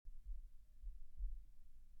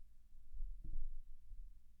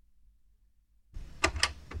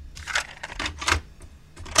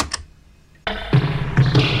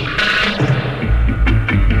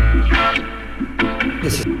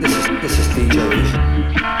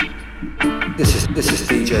ViSion. This is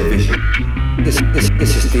DJ ViSion. This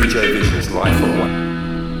is DJ ViSion's Life on WaX.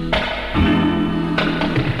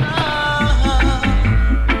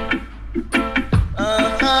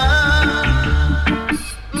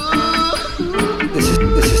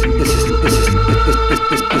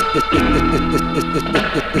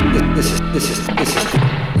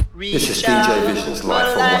 This is DJ ViSion's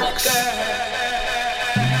Life on WaX.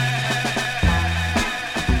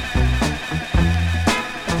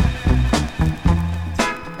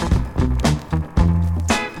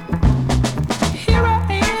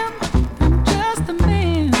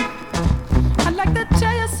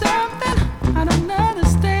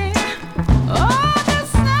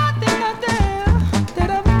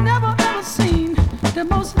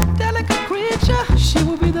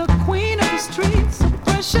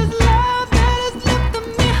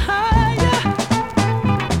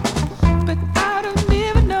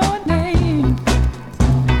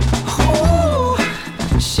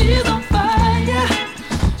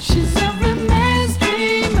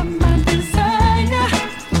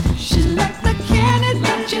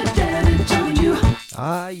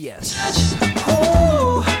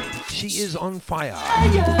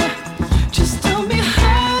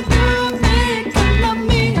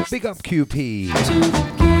 Big up QP.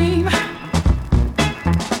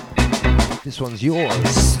 This one's yours.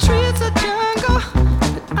 Streets are jungle,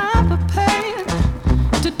 but I'm prepared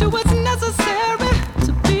to do what's necessary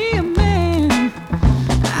to be a man.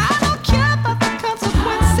 I don't care about the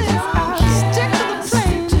consequences. I'll stick to the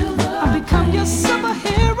plan. I'll become your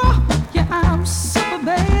superhero. Yeah, I'm super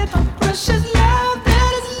bad. Precious love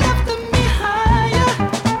that is lifting me higher,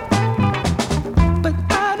 but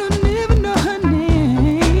I don't even know her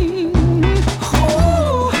name.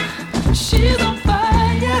 Oh, she's on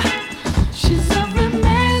fire. She's every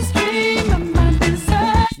man's dream and my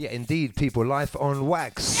desire. Yeah, indeed, people. Life on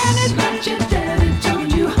WaX. And it's what your daddy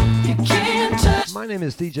told you. You can't touch. My name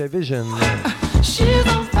is DJ ViSion. She's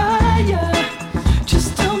on fire.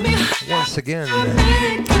 Just tell me. Once again,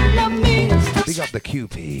 big up the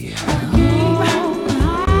QP.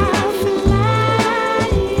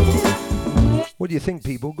 What do you think,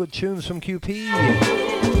 people? Good tunes from QP?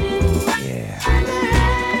 Yeah.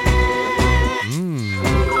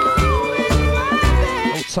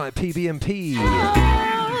 Outside PBMP.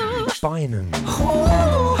 Bynon.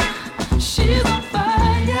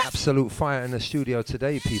 Absolute fire in the studio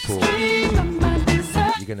today, people.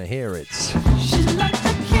 You're gonna hear it.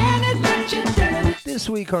 This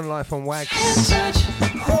week on Life on WaX,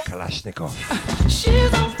 Kalashnikov,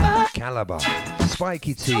 Caliber,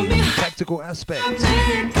 Spiky T, Tactical Aspect,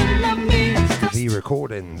 V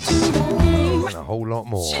Recordings, and a whole lot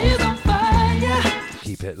more.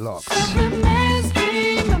 Keep it locked.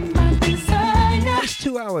 It's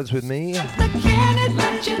 2 hours with me. I've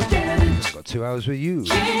got 2 hours with you.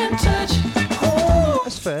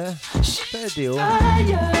 That's fair. Fair deal.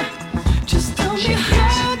 Just tell me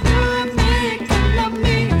how do I make you love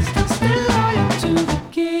me? Still loyal to the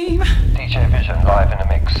game. DJ ViSion live in the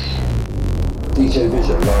mix. DJ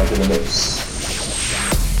ViSion live in the mix.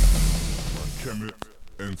 Chemic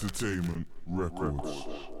Entertainment Records.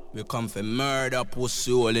 We come for murder,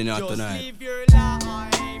 pussy all in here tonight.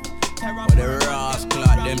 But the rascal,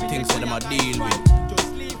 them things that them a deal with.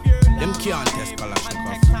 Them can't test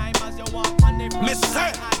Kalashnikov. Me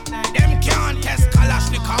say, them can't test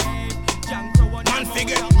Kalashnikov. Man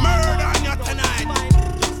figure murder on you tonight.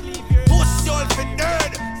 Pussy all for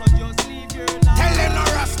dirt. Tell them no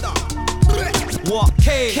rasta. What?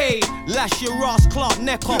 K, lash your ass, Clark,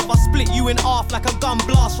 neck off. I split you in half like a gun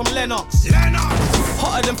blast from Lennox.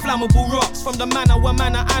 Hotter than flammable rocks. From the manor where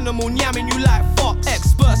man a animal, yamming you like fox.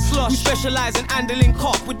 Expert slush, we specialise in handling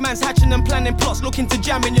cock. With mans hatching and planning plots, looking to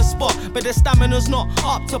jam in your spot. But their stamina's not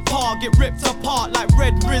up to par. Get ripped apart like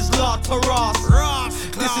Red Rizzler to Ross.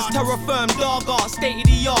 This is terra firm, dog art, state of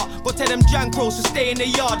the art. Go tell them jankros to stay in the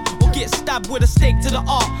yard or get stabbed with a stake to the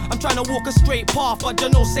art. I'm trying to walk a straight path, but you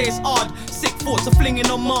know say it's hard. Sick thoughts of flinging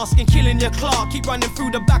on mask and killing your Clark. Keep running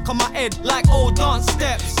through the back of my head like old dance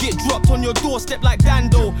steps. Get dropped on your doorstep like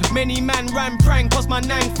Dando. Many man ran prank cause my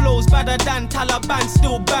nang flows better than Taliban,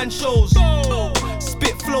 still ban shows.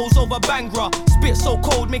 Spit flows over Bangra. Spit so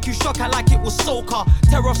cold, make you shock out like it was soca.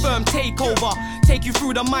 Terra firm takeover. Take you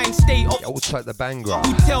through the mind state of outside the Bangra.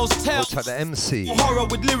 Who tells tales. Outside the MC. Horror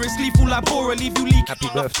with lyrics lethal like Bora, leave you leaking. Happy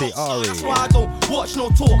birthday, Ari. That's why I don't watch no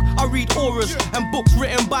talk. I read auras and books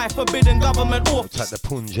written by forbidden government authors. Outside the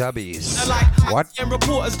Punjabis. Like what? And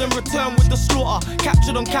reporters then return with the slaughter.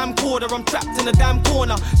 Captured on camcorder, I'm trapped in a damn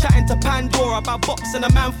corner. Chatting to Pandora about boxing a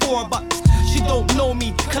man for her, but she don't know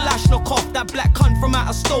me. Kalashnikov, that black cunt from out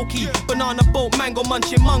of Stokey. Banana boat, mango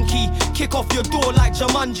munching monkey. Kick off your door like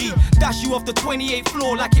Jumanji. Dash you off the 28th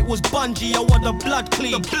floor like it was bungee. I want the blood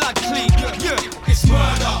clean. The blood clean. It's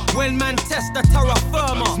murder. When man test the terra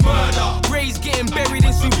firma. It's murder. Rays getting buried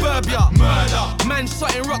in suburbia. Murder. Man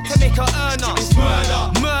shotting rock to make her earner. It's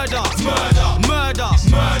murder. Murder. Murder. Murder.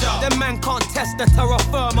 Murder. Them man can't test the terra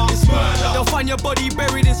firma. It's murder. They'll find your body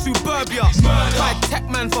buried in suburbia. It's murder. Try tech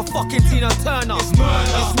man for fucking Tina Turner. It's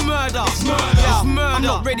murder. It's murder. It's murder. It's murder. I'm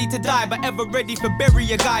not ready to die, but ever ready for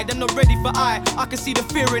bury a guy. They're not ready for I can see the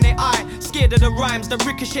fear in their eye. Scared of the rhymes that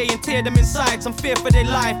ricochet and tear them inside. Some fear for their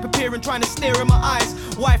life, preparing, trying to stare in my eyes.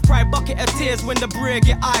 Wife cry bucket of tears when the bread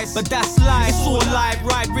get ice. But that's life, it's all live.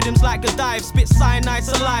 Ride rhythms like a dive. Spit cyanide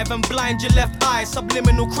alive and blind your left eye.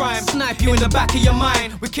 Subliminal crime, snipe you in the back of your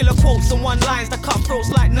mind. We killer quotes and one lines that cut throats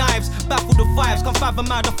like knives. Baffle the vibes, can't fathom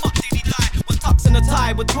how the fuck did he lie. With tux in a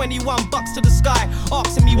tie, with 21 bucks to the sky.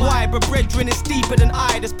 Asking me why, but brethren is deeper than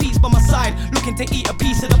I. There's peace by my side, looking to eat a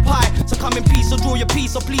piece of the pie. So come in peace or draw your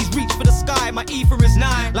piece, or please reach for the sky. My ether is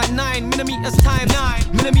 9, like 9 millimeters times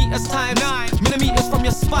 9 millimeters times 9 millimeters from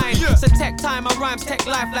your spine. So tech time, my rhymes tech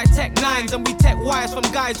life like tech 9s. And we tech wires from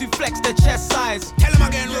guys who flex their chest size. Tell them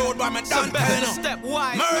again, road by my done better step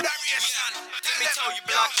wise. Murder. Let me tell you,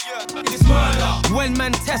 black, it's murder. When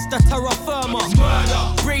man test the terra firma. It's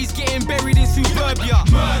murder. Rays getting buried in suburbia.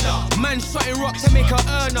 Murder. Man shotting rock to make her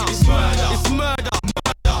earner. It's murder. It's murder.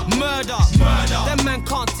 Murder. Them man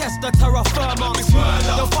can't test the terra firma. It's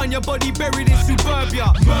murder. They'll find your body buried in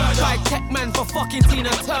suburbia. Murder. Try tech man for fucking Tina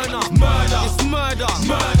Turner. Murder. It's murder.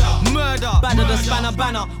 Murder. Murder. Banner the spanner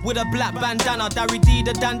banner with a black bandana. Darry D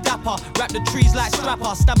the Dan Dapper. Wrap the trees like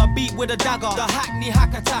strapper. Stab a beat with a dagger. The hackney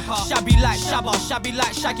hack attacker. Shabby like Shabba. Shabby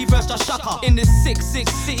like Shaggy versus the Shucker. In this 6-6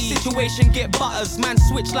 city situation get butters. Man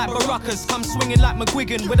switch like Baracas. Come swinging like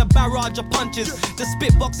McGuigan with a barrage of punches. The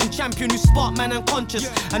spitboxing champion who spark man unconscious.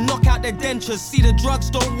 And knock out their dentures. See the drugs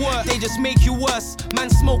don't work, they just make you worse. Man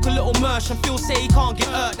smoke a little merch and feel say he can't get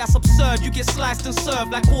hurt. That's absurd, you get sliced and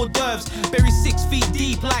served like hors d'oeuvres. Bury 6 feet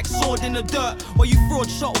deep like sword in the dirt. While you fraud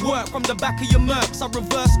shot work from the back of your mercs. I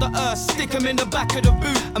reverse the earth, stick them in the back of the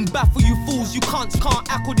boot. And baffle you fools, you can't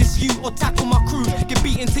tackle this you or tackle my crew. Get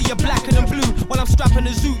beaten till you're blacker than blue. While I'm strapping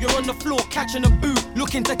a zoot, you're on the floor catching a boot.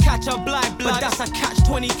 Looking to catch a blind blood, but that's a catch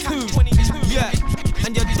 22. Yeah,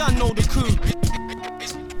 and you done know the crew.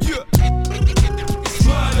 It's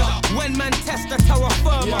murder. When man test the terra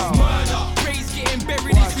firma. Murder. Rays getting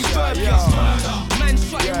buried in suburbia. Man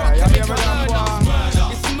shotting rock to make a earner.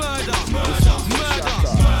 It's murder. Murder.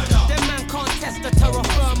 Them man can't test the terra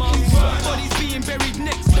firma. Bodies being buried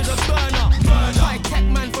next to the burner. High tech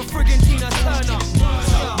man for friggin' Tina Turner.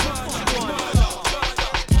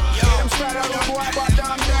 Them straight out the boy, but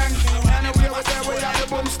damn them. And we over there, we have the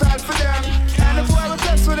boom style for them. And the boy will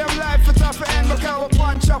test with them life for tough end. Because we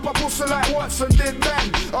punch up a pussy like Watson did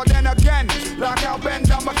Ben. Or then again, like how Ben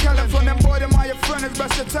down McKellen. From them boy, them are your friends, it's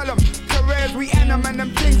best to tell them. Careers we end them, and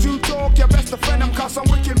them things you talk, you best defend them. Cause some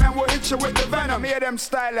wicked men will hit you with the venom. Hear them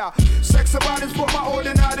styler. Sexy bodies put my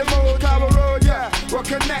holding out the mood. Tower road, yeah. We're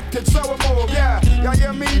connected, so we move, yeah. You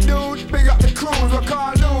hear me, dude? Big up the crews, we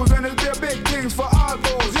can't lose. And it'll be big things for all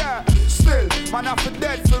those, yeah. Still, man, I'm for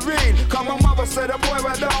dead for real. Cause my mother said the boy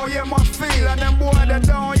we down here must feel. And them boy that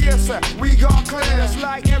down here, sir, we gon' clear. It's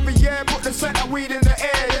like every year, put the scent of weed in the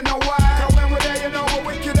air, you know why? Cause when we're there, you know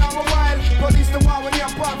we're wicked and we're wild. Police the one when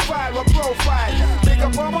you're pop file, we're profile. Big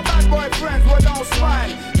up all my bad boy friends, we don't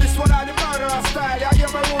smile. This one are the murderer style, I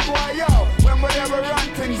give my rude boy, yo. When we're there, we run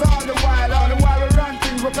things all the while we run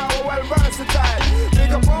things because we're well versatile.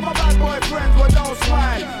 Big up all my bad boy friends, we don't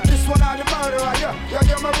smile. This one are the murderer, yo. You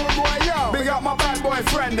give my rude boy, yo. Big up my bad boy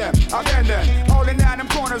friend them, again them. Holding down them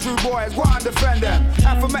corners, rude boys, go and defend them.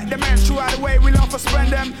 And for make the men throughout the way, we love to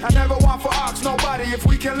spend them. I never want for ask nobody if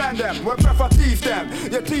we can lend them. We prefer thief them,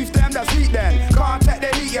 you thief them, that's heat them. Can't take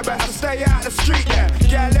the heat, you better stay out the street them.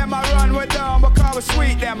 Girl, them I run with them because we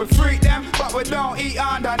sweet them. We freak them, but we don't eat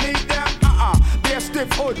underneath them. Be a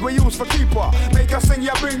stiff hood we use for keeper. Make her sing,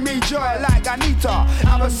 you bring me joy like Anita.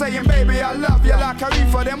 I was saying, baby, I love you like a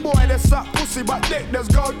reefer. Them boy, they suck pussy, but dick does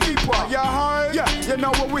go deeper. You heard? Yeah, you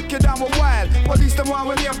know we're wicked and we're wild. Police the one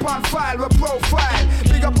with the upon file, we're profile.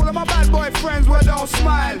 Big up all of my bad boy friends, we don't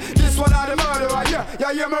smile. This one are the murderer,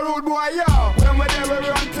 yeah, you're my rude boy, yo. When we're there, we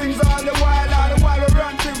run things all the while we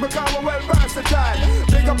run things because we're well versatile.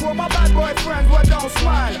 Big up all my bad boy friends, we don't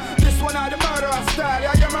smile. This one are the murderer style,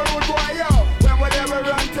 yeah, you're my rude boy, yo. When we're there, we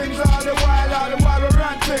run things all the while we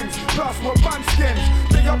run things. Plus we're bun skins.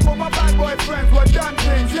 Big up all my bad boy friends, we're done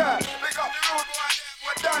things, yeah. Big up the rude boy,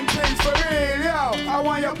 we're done things for real, yo. I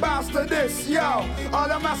want you you bounce to this, yo. All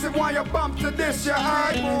the massive want you bump to this, you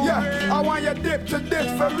heard? Yeah, I want you dip to this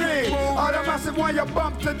for real. All the massive want you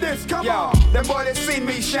bump to this, come on. Them boys they seen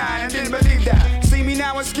me shine and didn't believe that. See me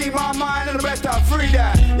now and scheme on mine and the rest I free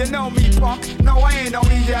that. You know me, punk. No, I ain't no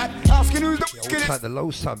idiot. Asking who's the It's like the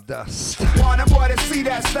low sub dust. Want a boy to see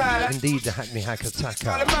that style. Indeed, the Hackney Hack The Attacker.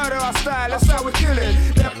 murder our style, that's how we kill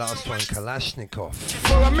it. That last one, Kalashnikov.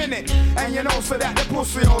 For a minute, and you know, so that the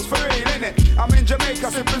pussy hoes for real, innit? I'm in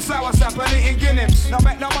Jamaica, sipping sour sap and eating Guinness. No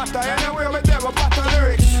make no matter, anyway, we're there, we battle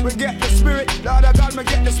lyrics. We get the spirit, Lord of God, me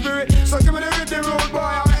get the spirit. So give me the rhythm roll, boy,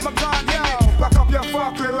 I make my gun, yo. Back up your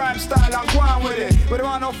fuckery rhyme style, I'm going with it. We don't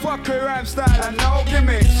want no fuckery rhyme style, and no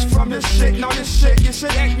gimmicks. From this shit, no this shit, you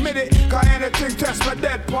should admit it. Cause anything test my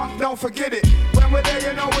dead punk, don't forget it. When we're there,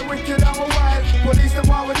 you know we're wicked and we're wild. Police the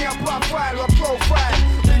one with your profile, we're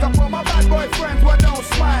profile. Big up all my bad boy friends, but don't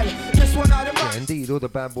smile. This one out of my Indeed, all the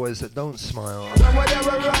bad boys that don't smile. when we're there,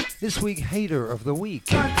 we run. This week, Hater of the Week.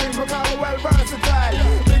 Something because we're well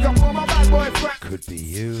versatile. Big up all my bad boy friends. Could be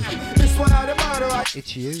you. This one out of murder.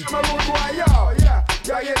 It's you. I'm a rude boy, yo, yeah.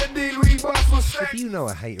 Yeah, the deal we bust was If straight. you know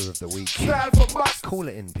a Hater of the Week, Style for bust. call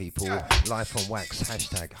it in, people. Life on Wax,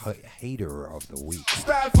 hashtag Hater of the Week.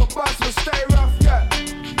 Style for bust will stay rough, yeah.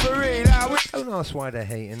 For real, now we Don't ask why they're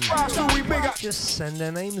hating. bust who we big up. Just send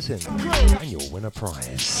their names in, and you'll win a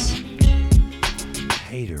prize.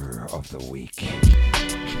 Hater of the Week.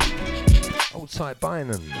 Old tight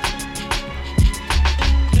Bynum.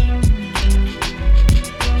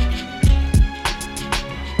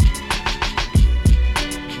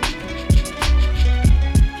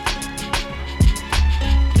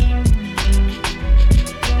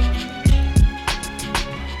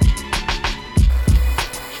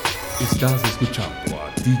 Estás escuchando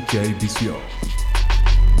a DJ ViSion.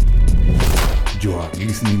 You are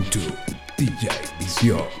listening to DJ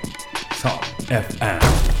ViSion. Top FM.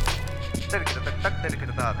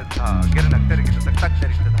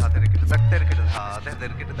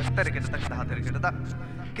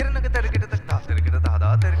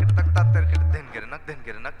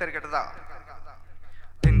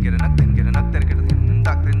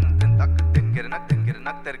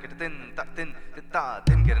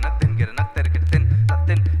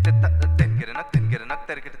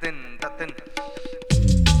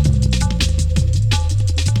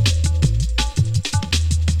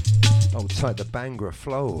 Outside the Bangra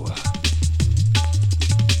flow.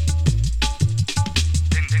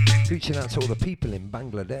 Reaching out to all the people in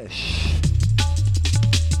Bangladesh.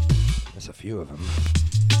 There's a few of them.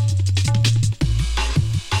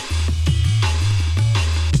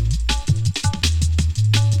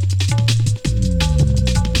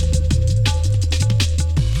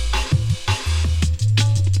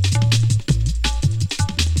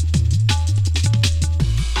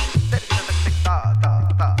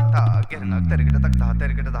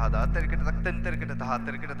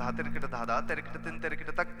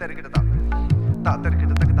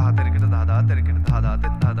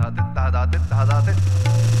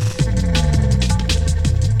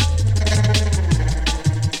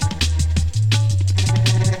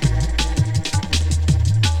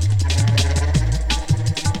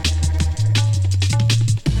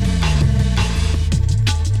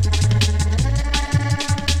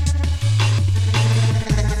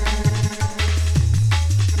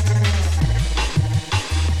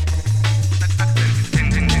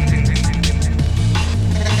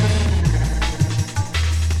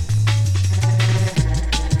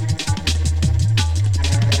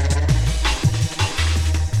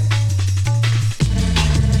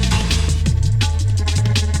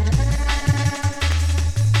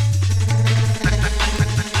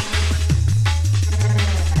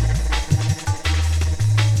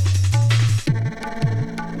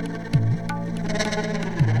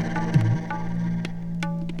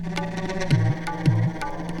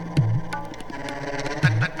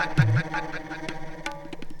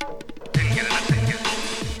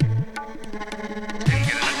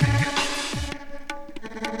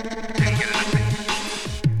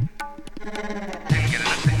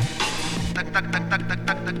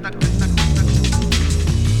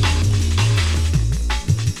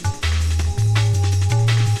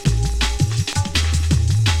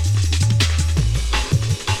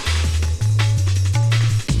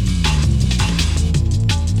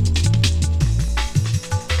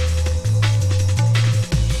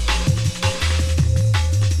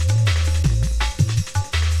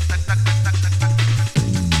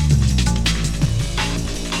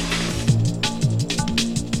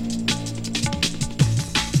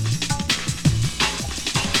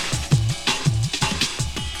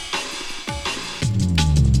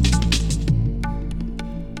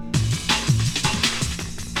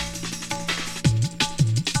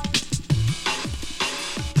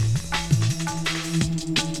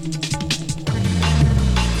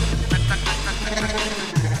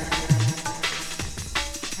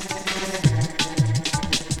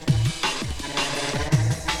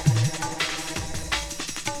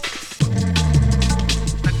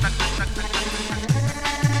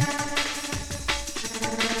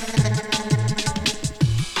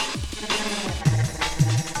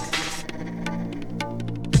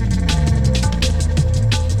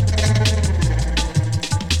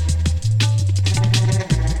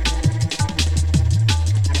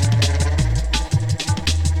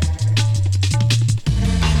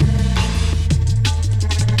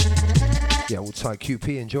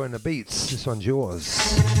 QP enjoying the beats. This one's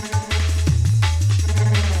yours.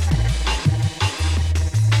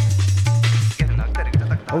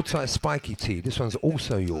 Hold tight, Spiky T. This one's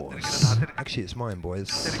also yours. Actually, it's mine,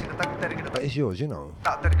 boys. But it's yours, you know.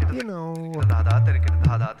 You know.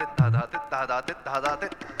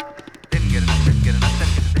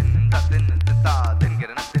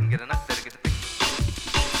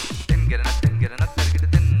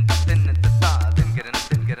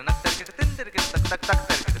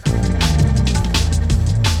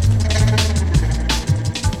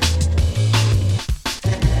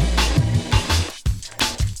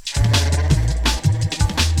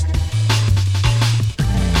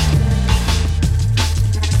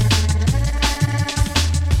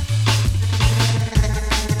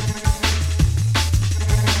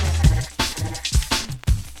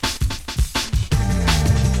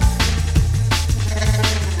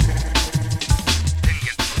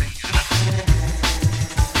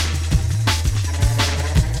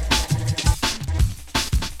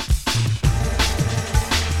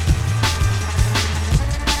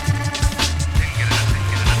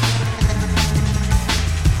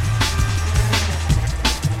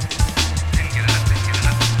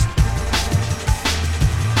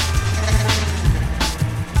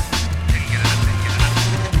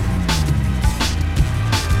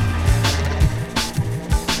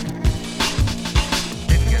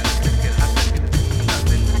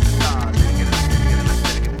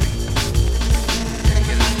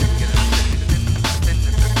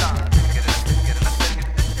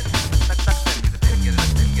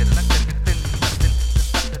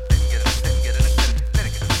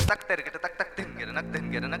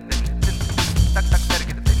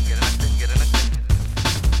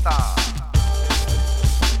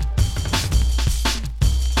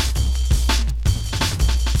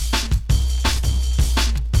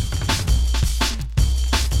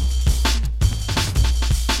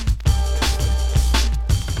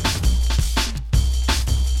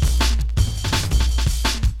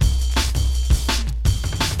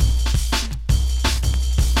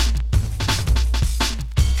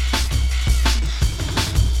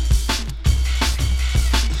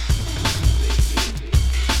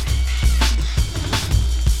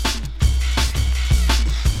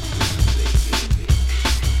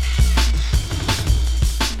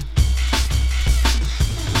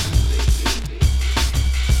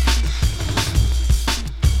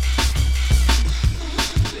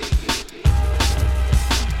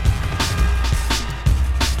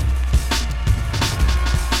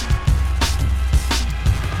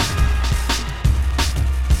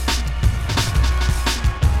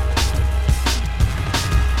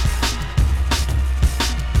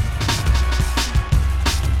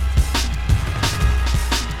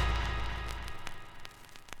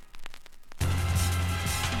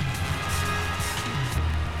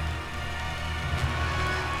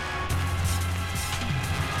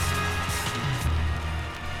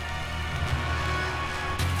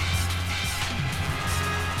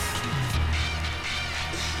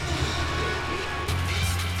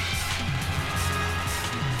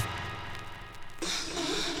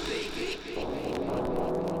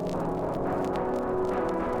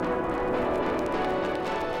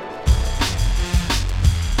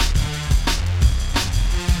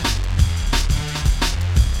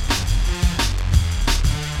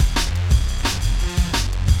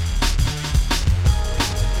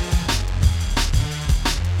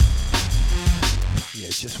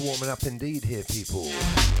 Warming up indeed here, people.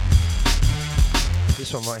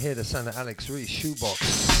 This one right here, the sound of Alex Reese,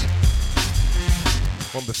 Shoebox.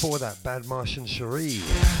 One before that, Bad Martian Cherie.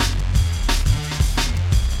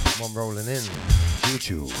 One rolling in,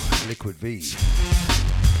 Juju, Liquid V.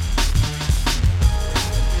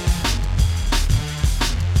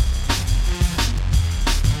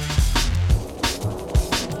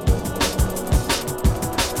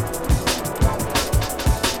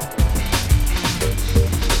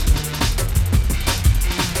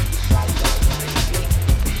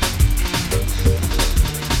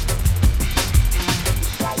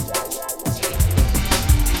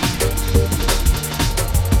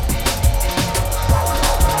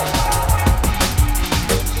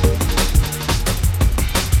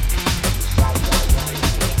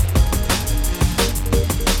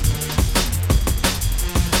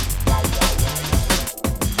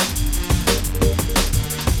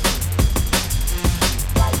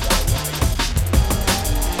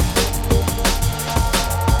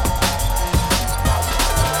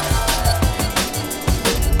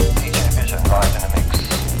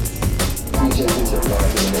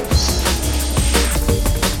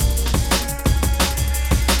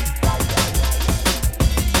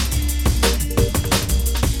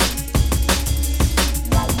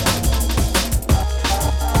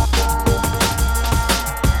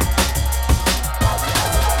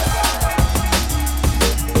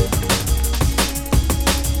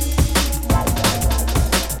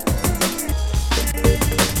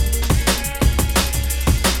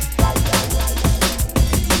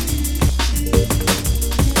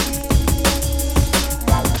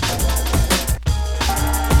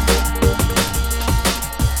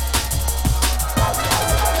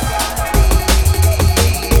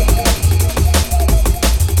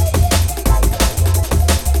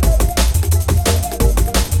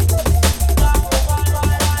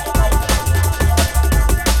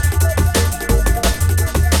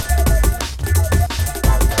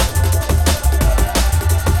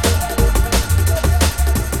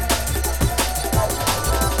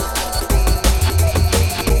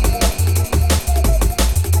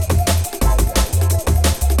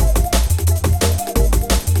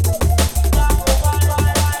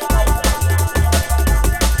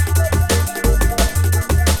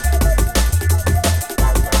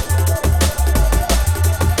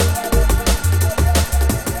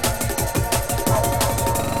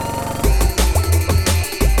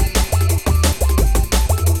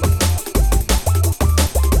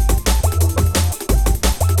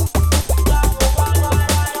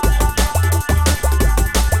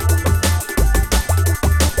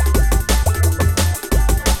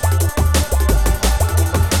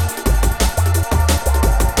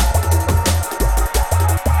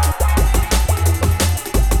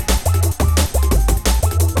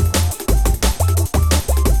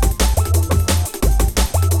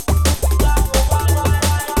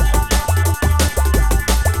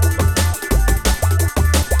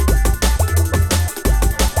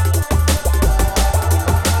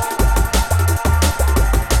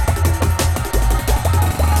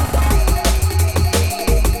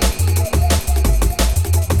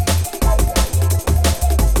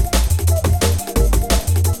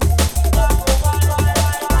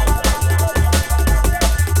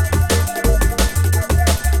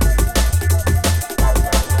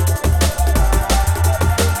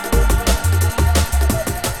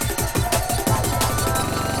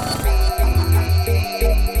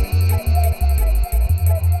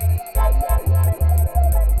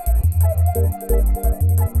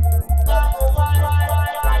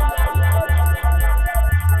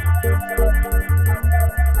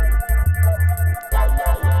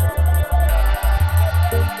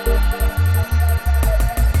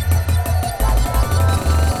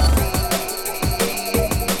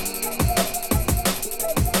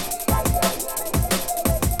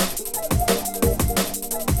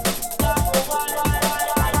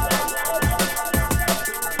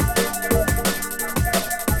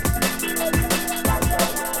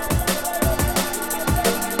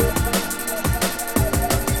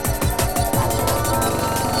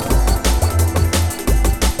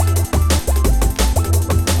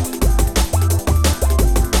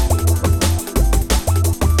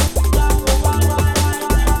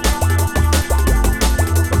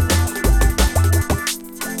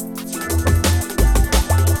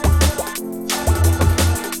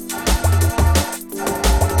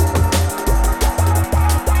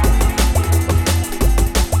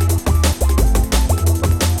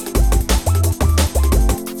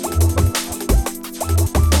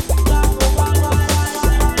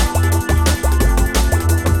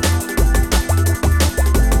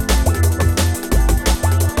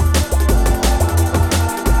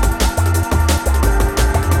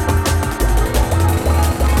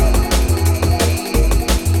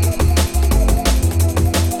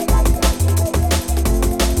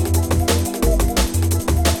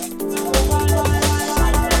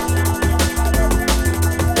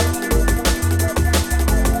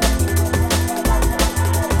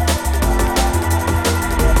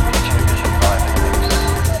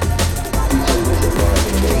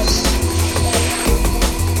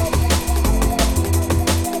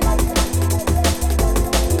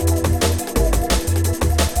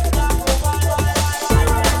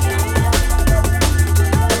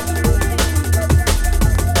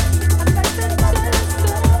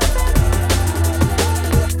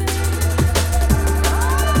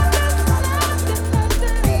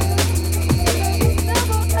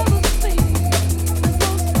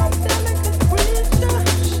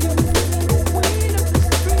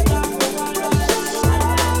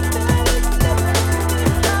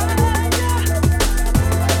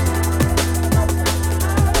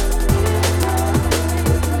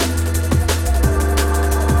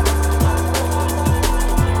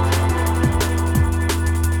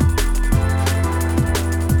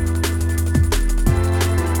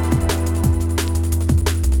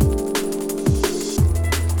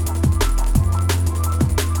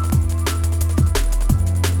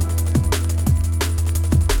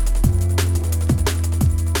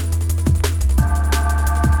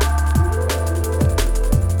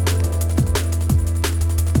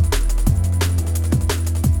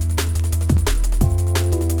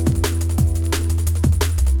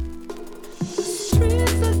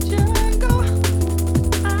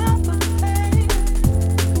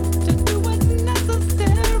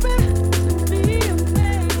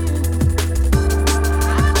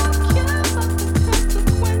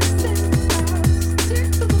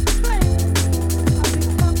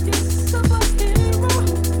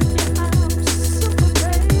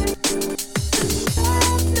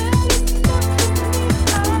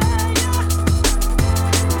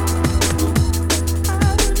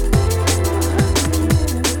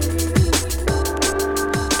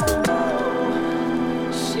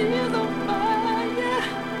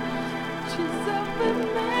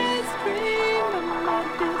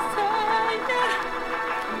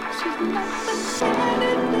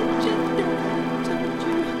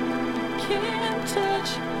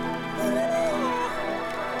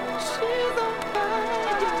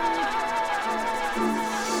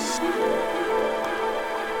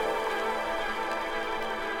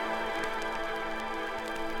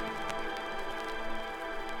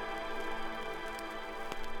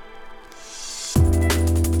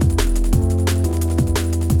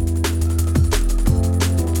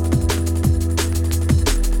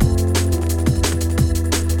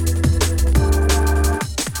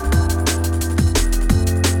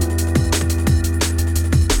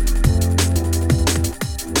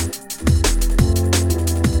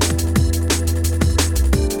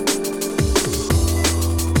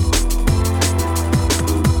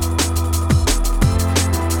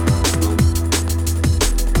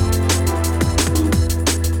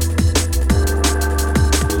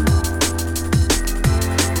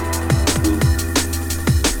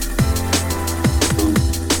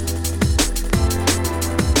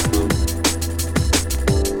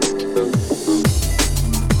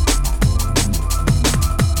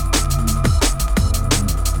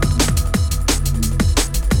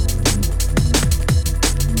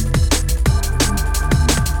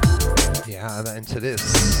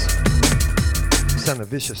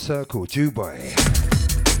 Vicious Circle, Dubai.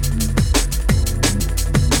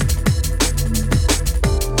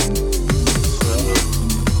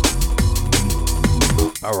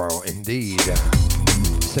 Oh, indeed.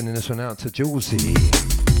 Sending this one out to Julesy.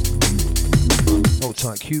 Hold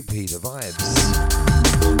tight QP, the vibes.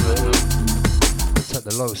 Take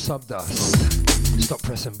the low sub dust. Stop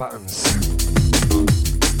pressing buttons.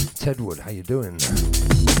 Tedwood, how you doing?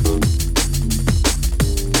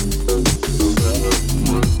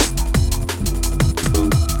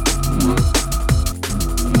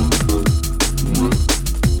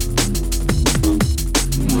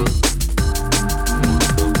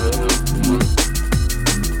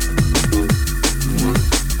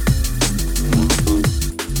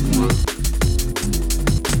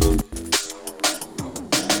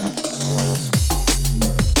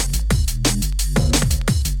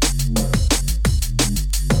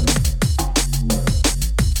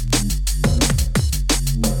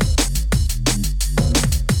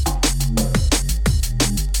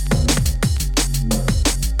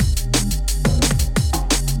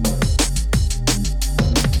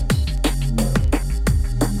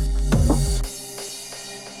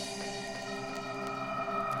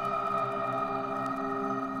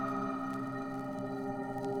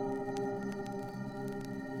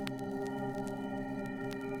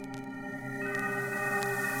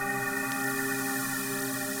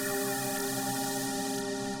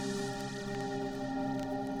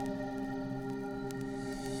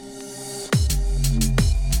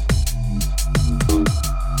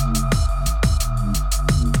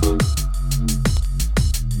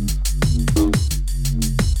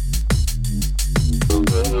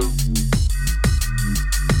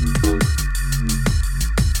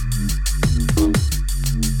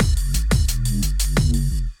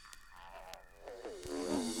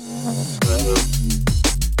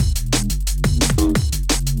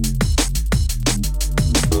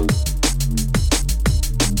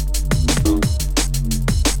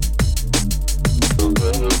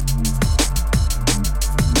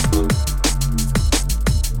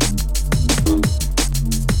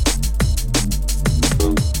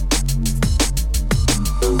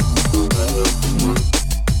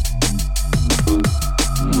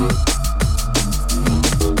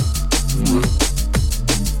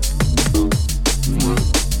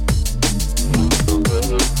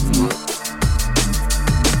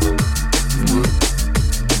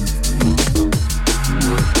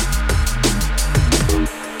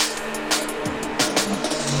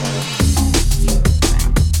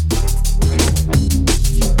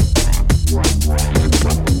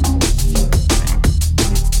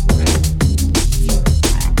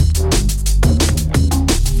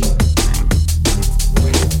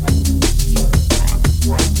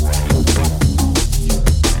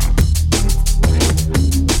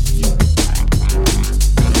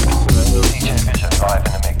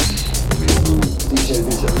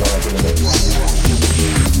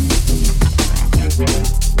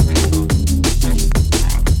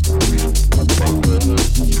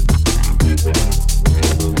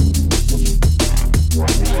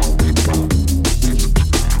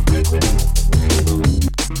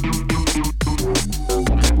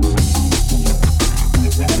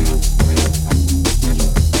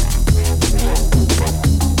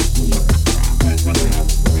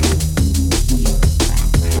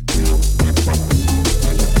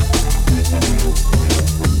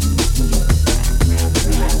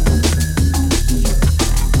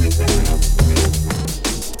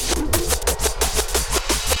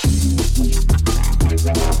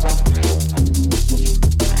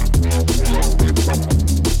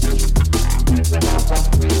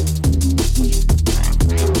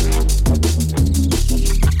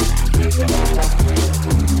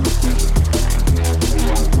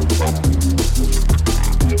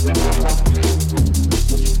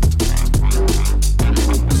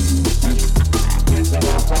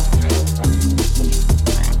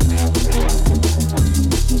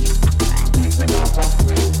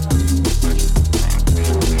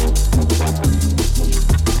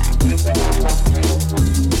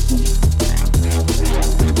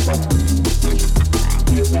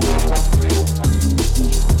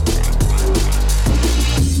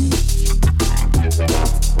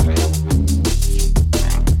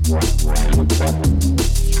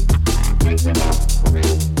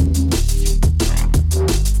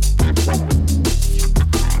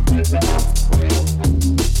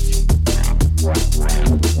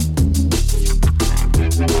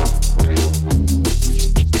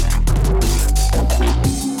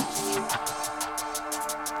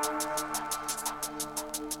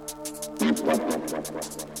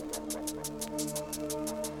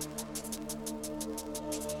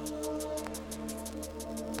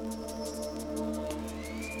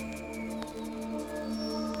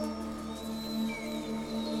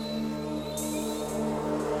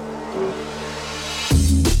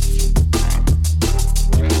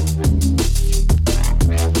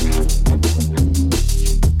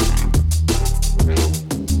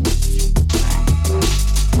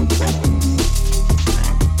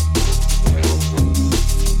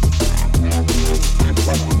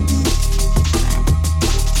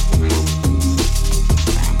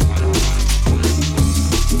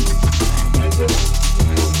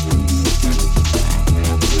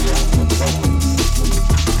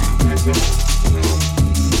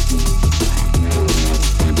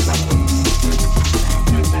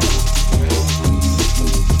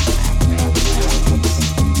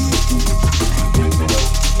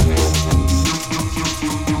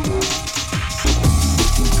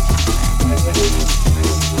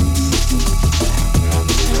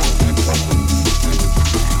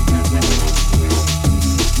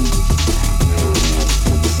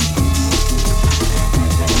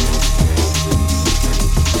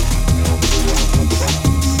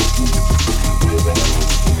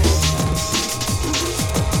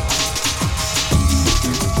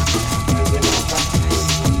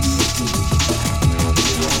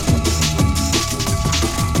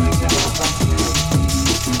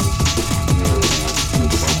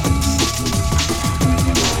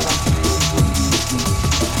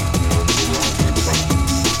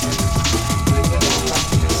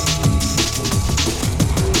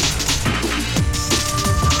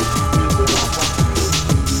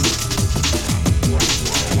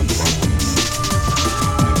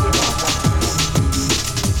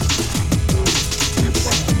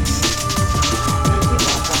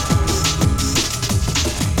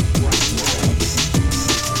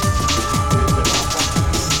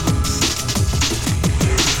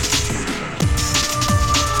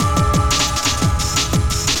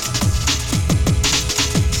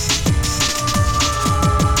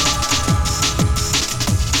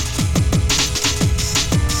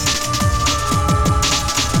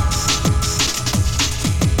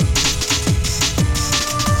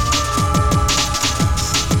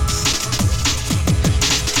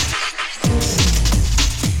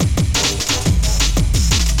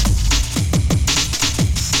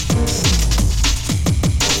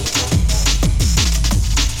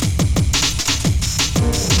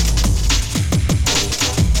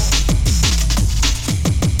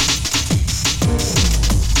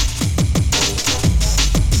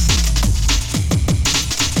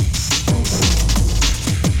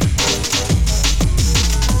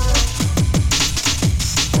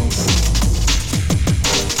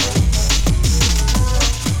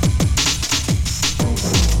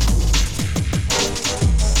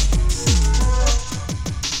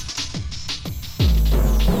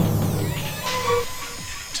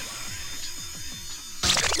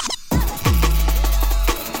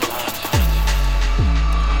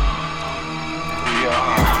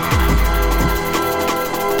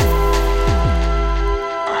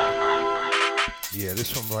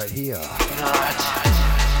 right here.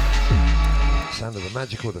 Sound of the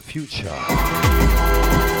magical, the future.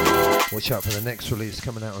 Watch out for the next release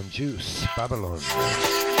coming out on Juice, Babylon.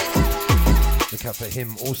 Look out for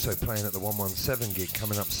him also playing at the 117 gig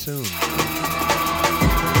coming up soon.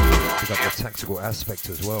 Pick up the tactical aspect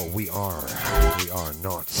as well. We are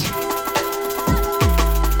not.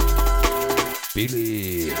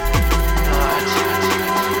 Billy.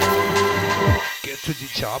 Get to the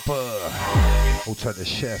chopper. Also the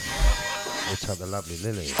chef. Also the lovely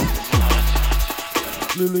Lily.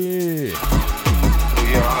 Lily.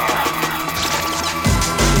 We are.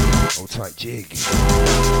 Hold tight jig.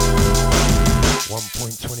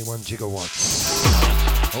 1.21 gigawatts.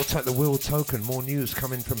 Hold tight the Will Token. More news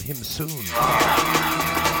coming from him soon.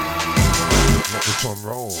 Let this one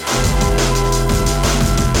roll.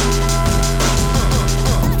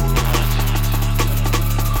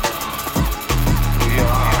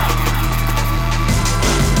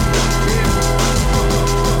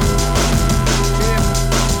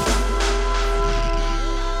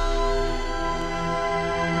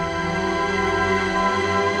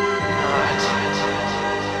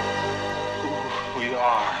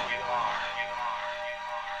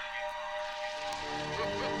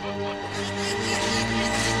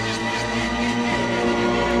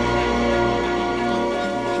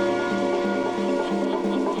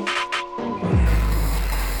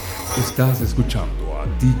 Estás escuchando a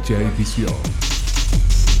DJ ViSion.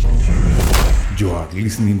 You are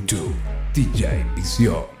listening to DJ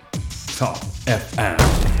ViSion, Top FM.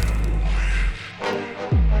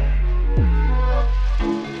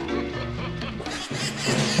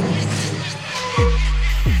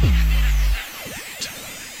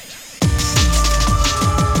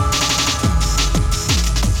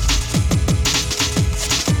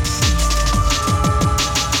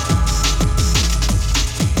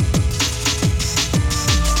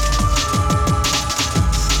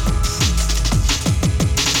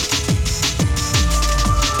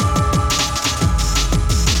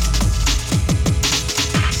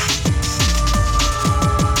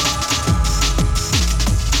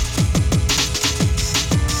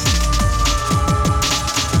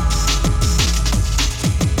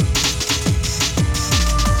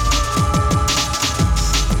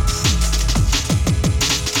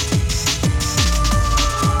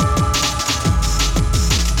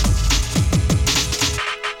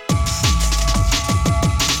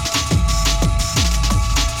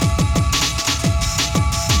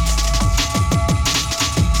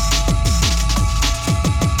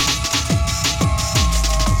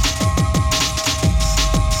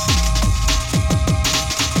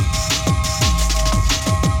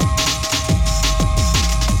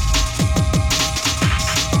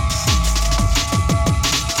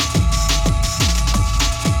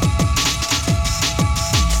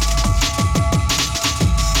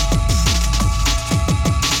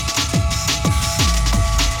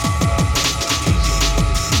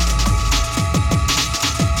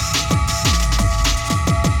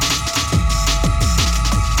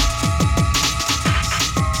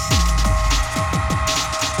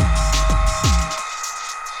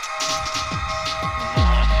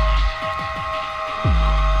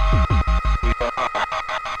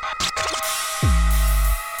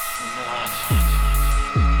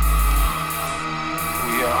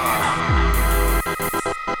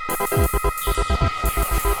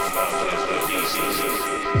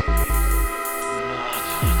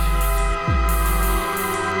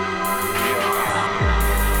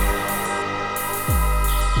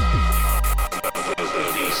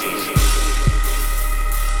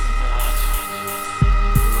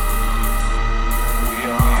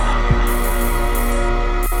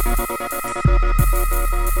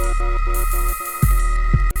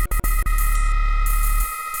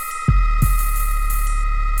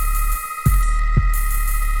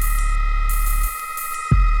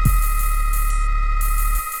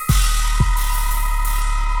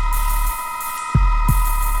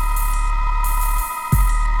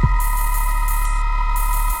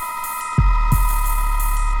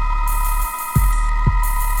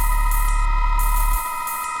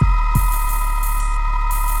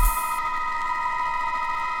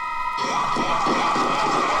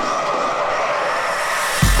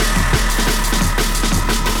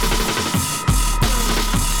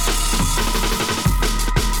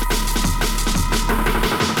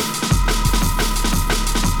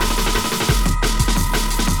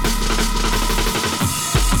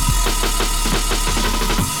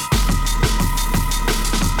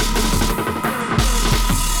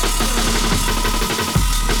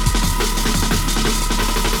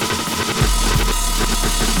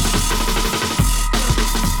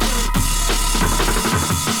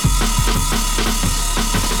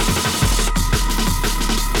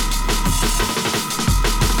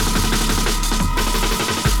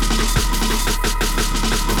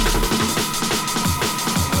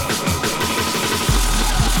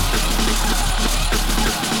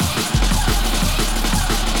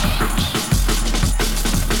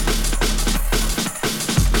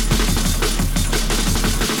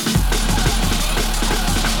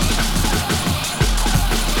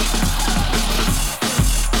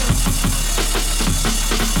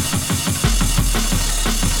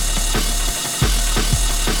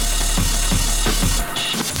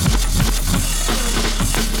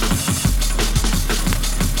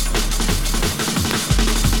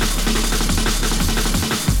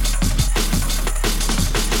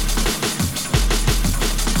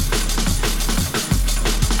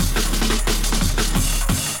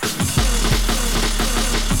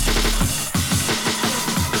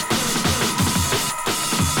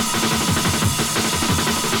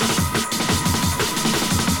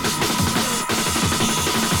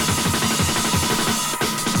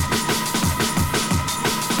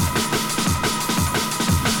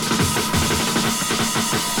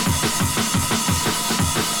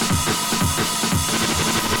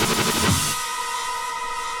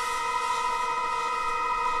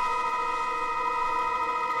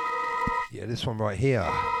 Yeah, this one right here,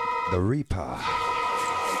 The Reaper,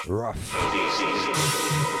 Rough.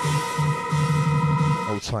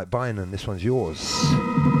 Hold tight, Bynum, this one's yours.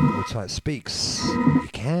 Hold tight, Speaks. You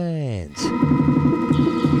can't.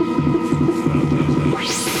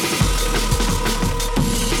 Twice.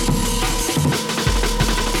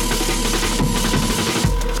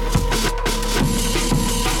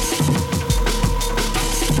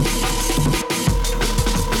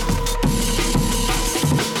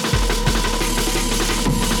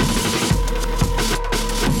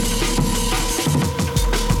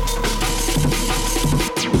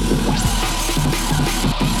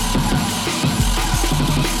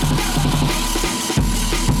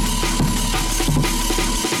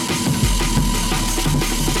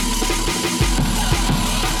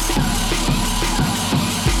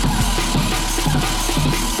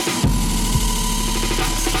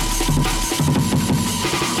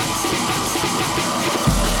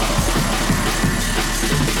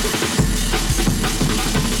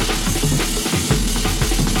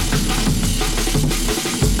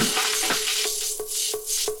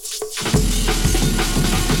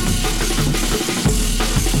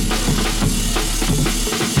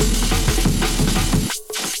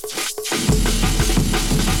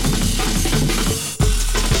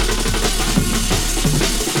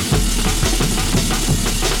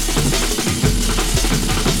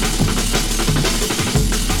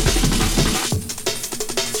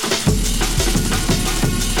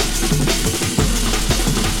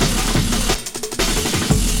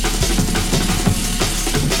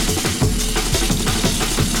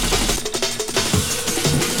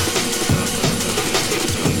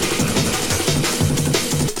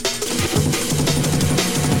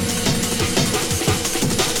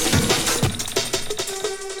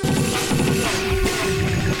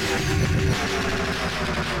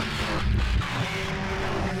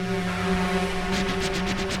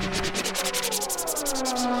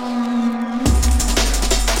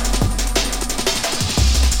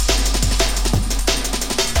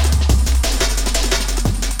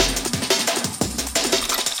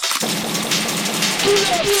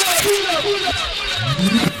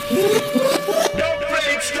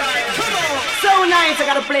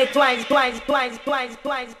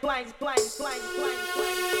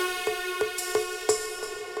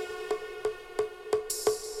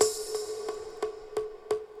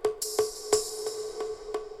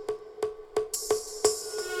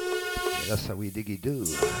 That's how we diggy do.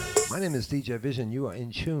 My name is DJ Vision. You are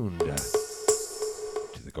in tuned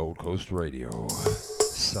to the Gold Coast Radio,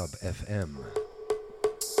 Sub FM.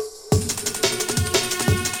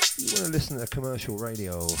 You want to listen to commercial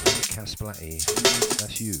radio, Cass Blatty,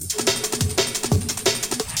 that's you.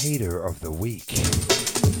 Hater of the week.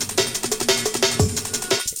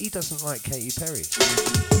 He doesn't like Katy Perry,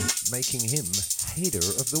 making him hater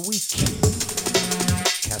of the week.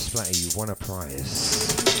 Cass Blatty, you won a prize.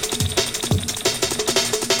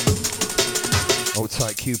 Old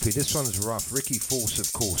tight Cupid, this one's rough. Ricky Force,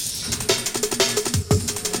 of course.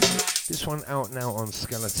 This one out now on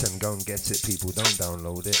Skeleton. Go and get it, people. Don't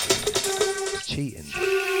download it. It's cheating.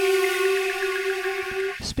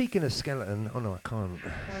 Speaking of Skeleton, oh no, I can't.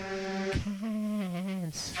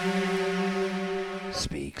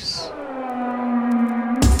 Speaks.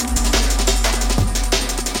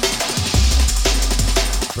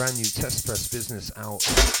 Brand new test press business out.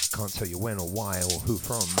 Can't tell you when or why or who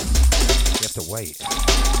from. You have to wait.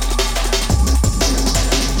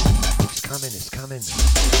 It's coming.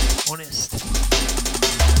 Honest.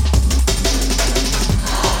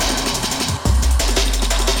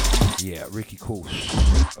 Yeah, Ricky Course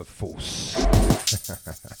of Force.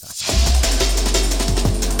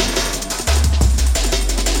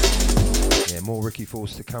 Yeah, more Ricky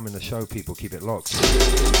Force to come in the show, people. Keep it locked.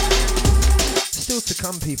 Still to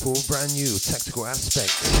come, people. Brand new Tactical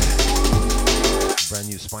Aspect. Brand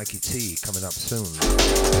new Spiky T coming up soon.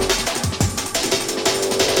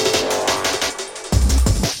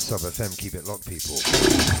 Sub FM, keep it locked, people.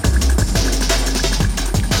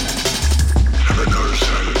 Never noticed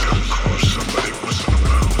how you come close, somebody wasn't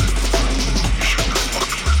around. You shouldn't have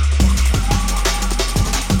fucked with.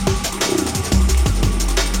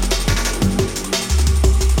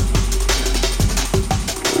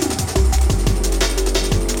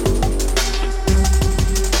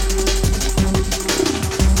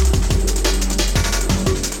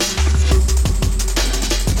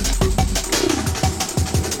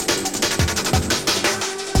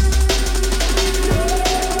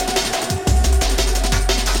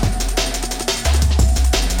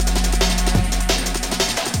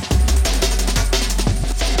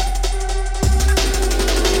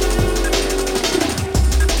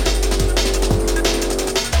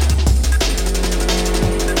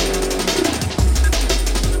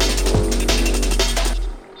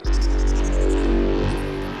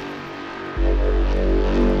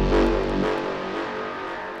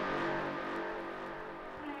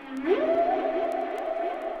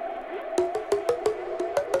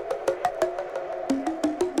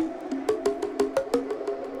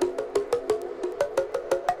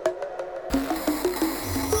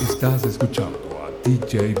 Estás escuchando a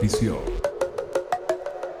DJ ViSion.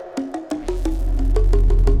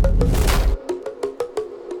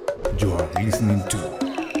 You are listening to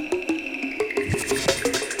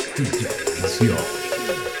DJ ViSion.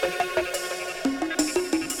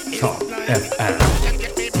 Top FM.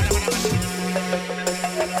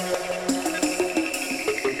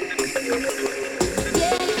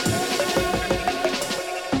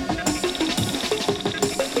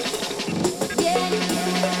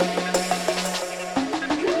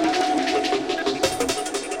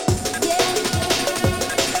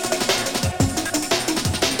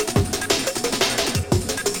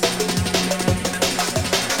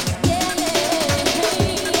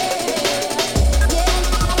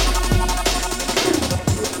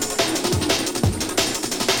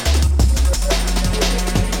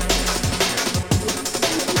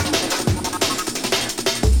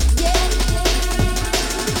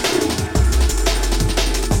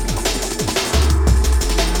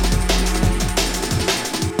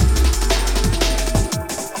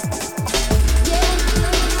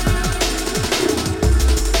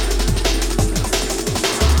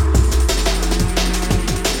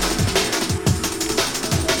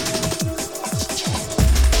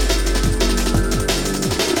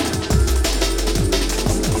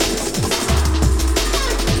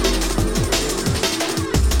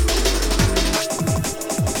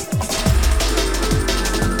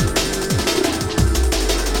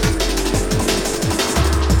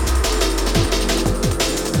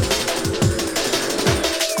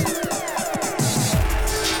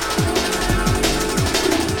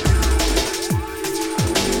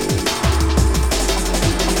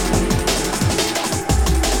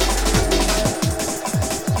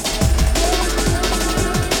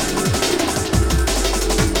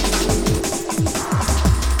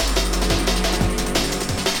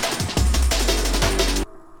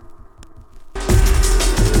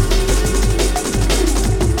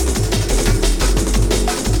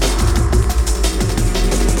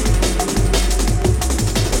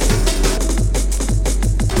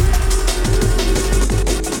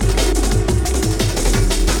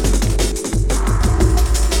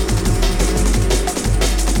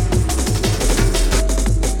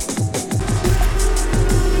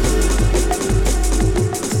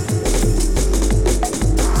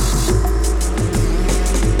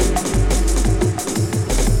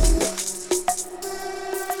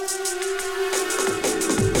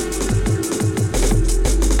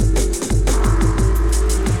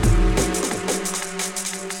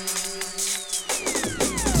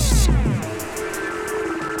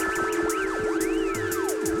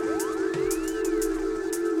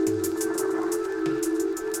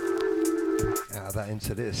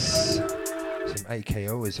 Into this, some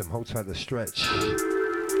AKOism, hold tight the stretch.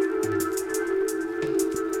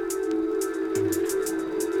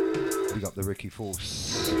 We got the Ricky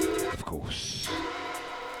Force, of course.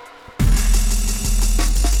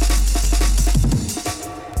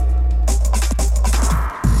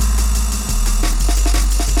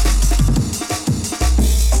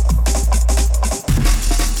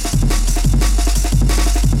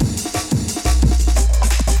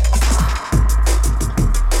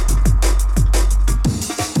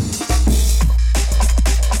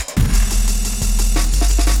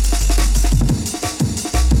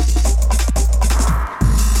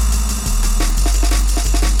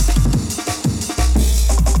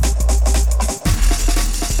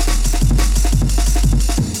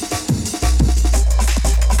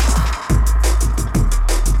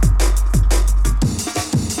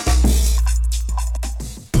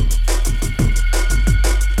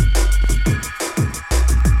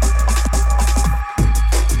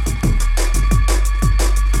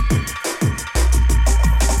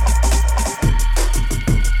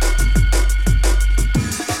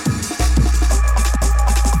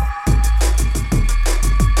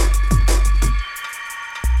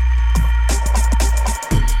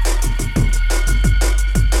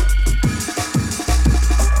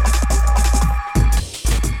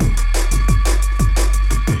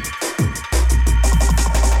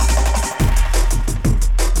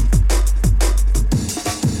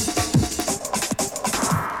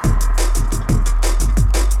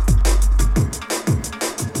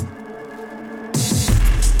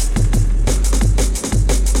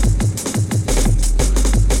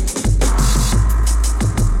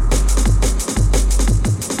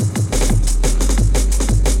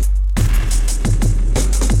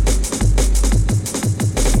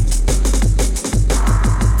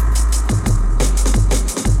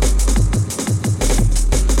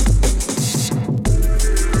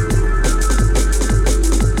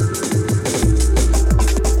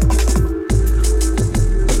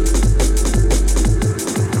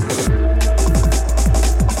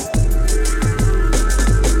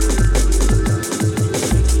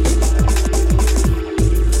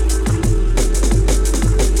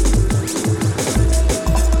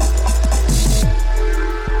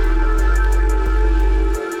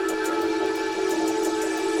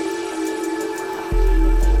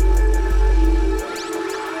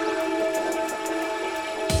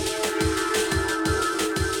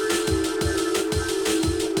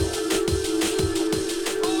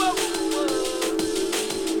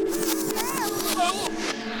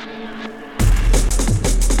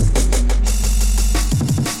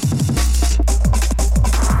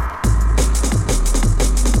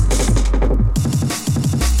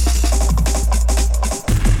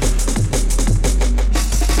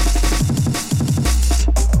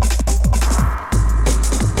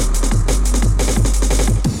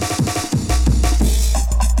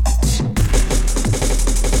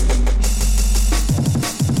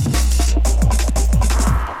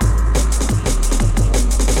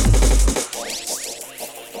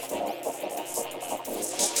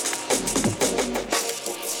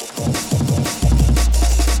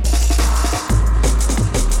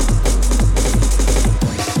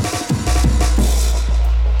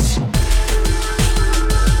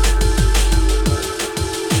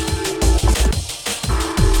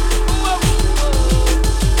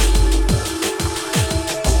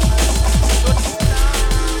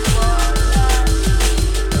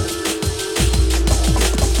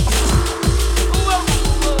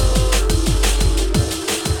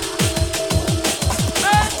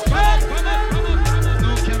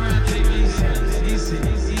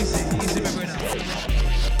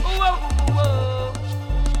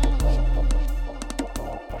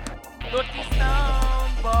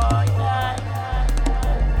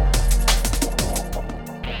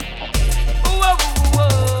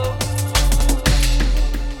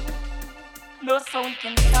 No sound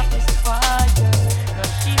can stop this fire. No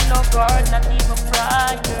shield, no guard, not even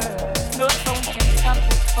prior. No sound can stop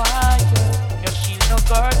this fire. No shield, no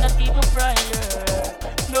guard, not even prior.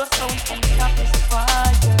 No sound can stop this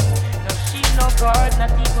fire. No shield, no guard,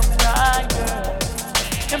 not even prior.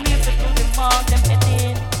 The music to the mouth, them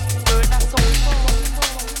heading. Burn a soul.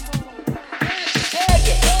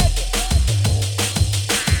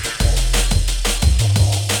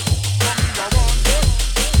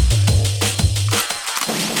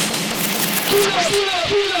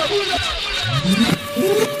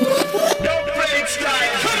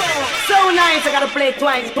 So nice, I gotta play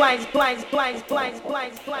twice.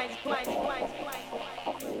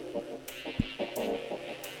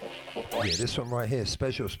 Yeah, this one right here,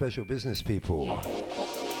 special business people.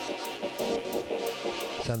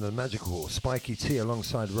 Sound of the magical Spiky T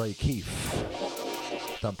alongside Ray Keefe.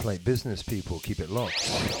 Dubplate business people, keep it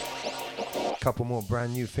locked. Couple more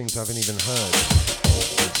brand new things I haven't even heard.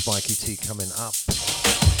 With Spiky T coming up.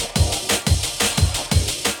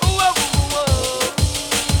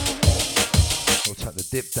 We'll take the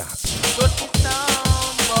Dip Dap.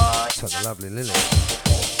 Take the lovely Lily.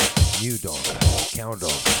 New Dog, Cow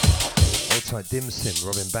Dog. Outside Dim Sim,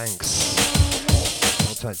 Robin Banks.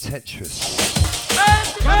 Outside Tetris.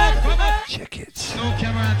 Check it. No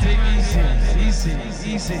camera, take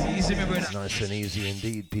easy, my brother. Nice and easy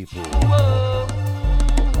indeed, people.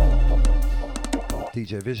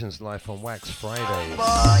 DJ Vision's live on WaX Fridays.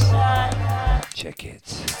 Check it.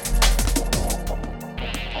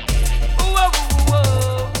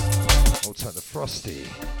 Outside the Frosty,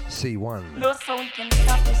 C1. No sound can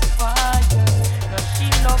stop this fire. No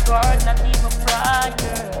shield, no guard, not even prior.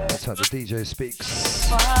 Outside the DJ Speaks.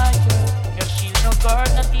 Fire. No shield, no guard,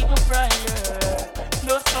 not even prior.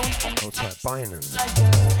 No sound can Outside Bynon.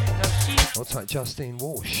 No shield. Outside Justine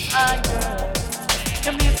Walsh. Fire.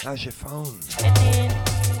 How's your phone?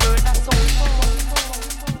 Burn a soul.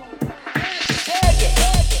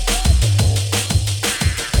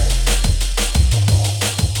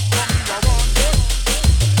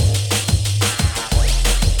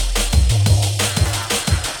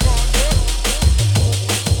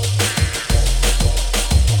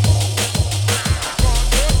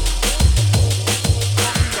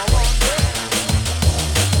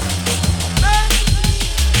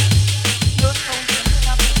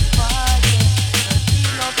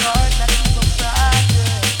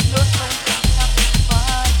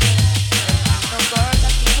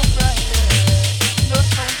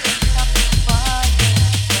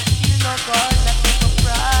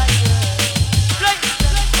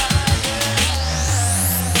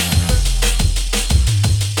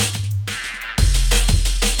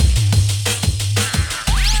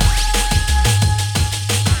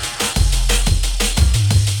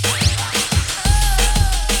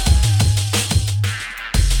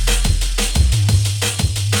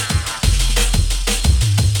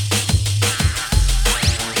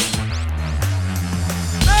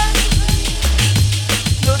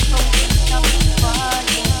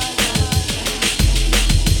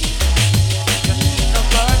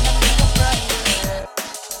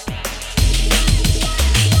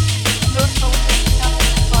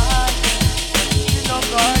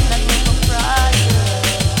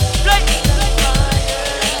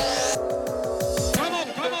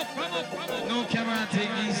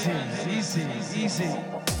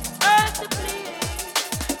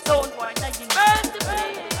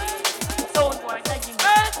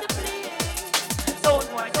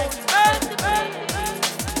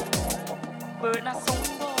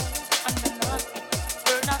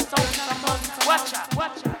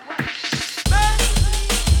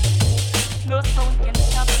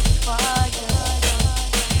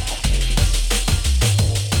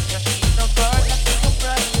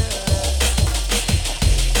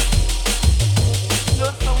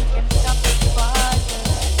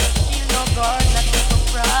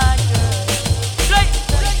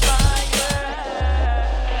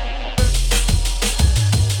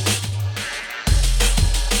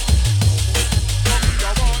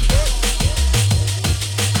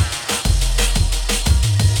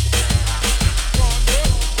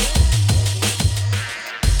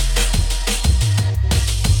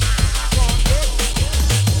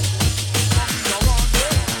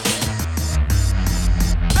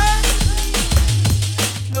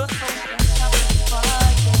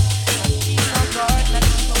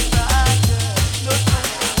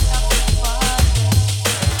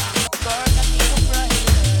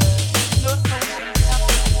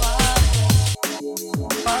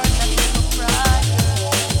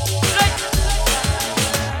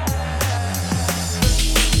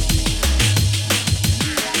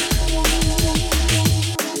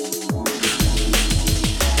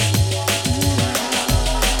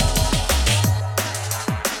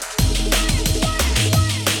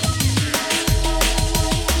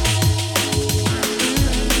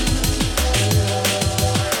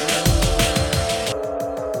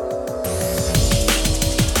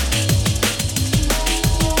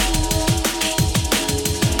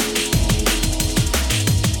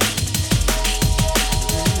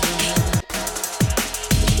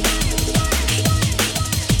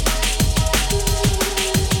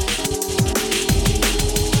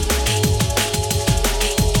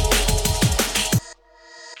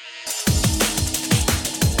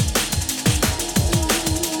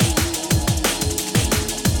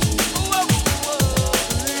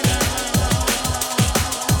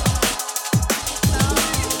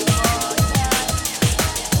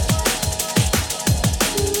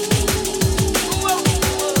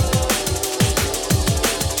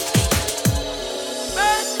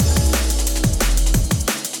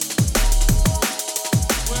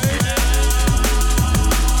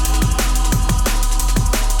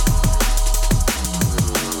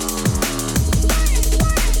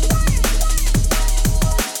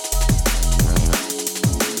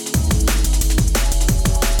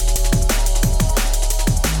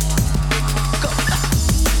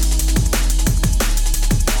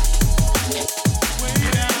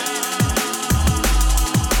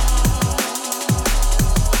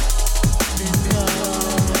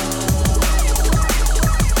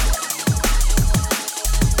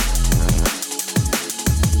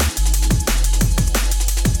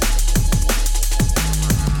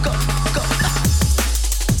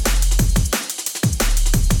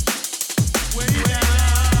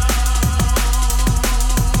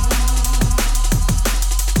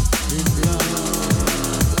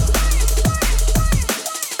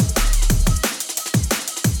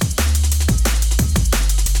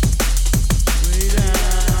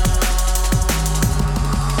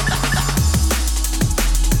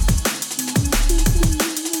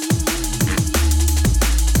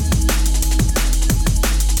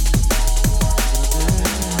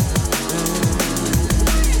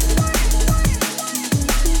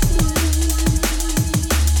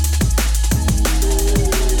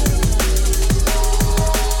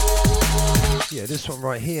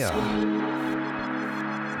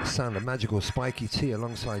 The sound of magical Spiky T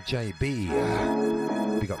alongside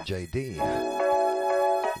JB. Big up JD.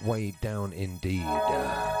 Way down indeed.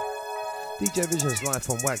 DJ Vision's live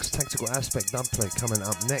on WaX Tactical Aspect dubplate coming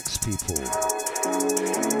up next, people.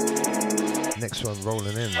 Next one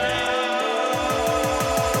rolling in.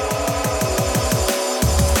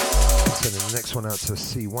 Sending the next one out to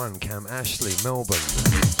C1, Cam Ashley, Melbourne,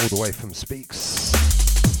 all the way from Speaks.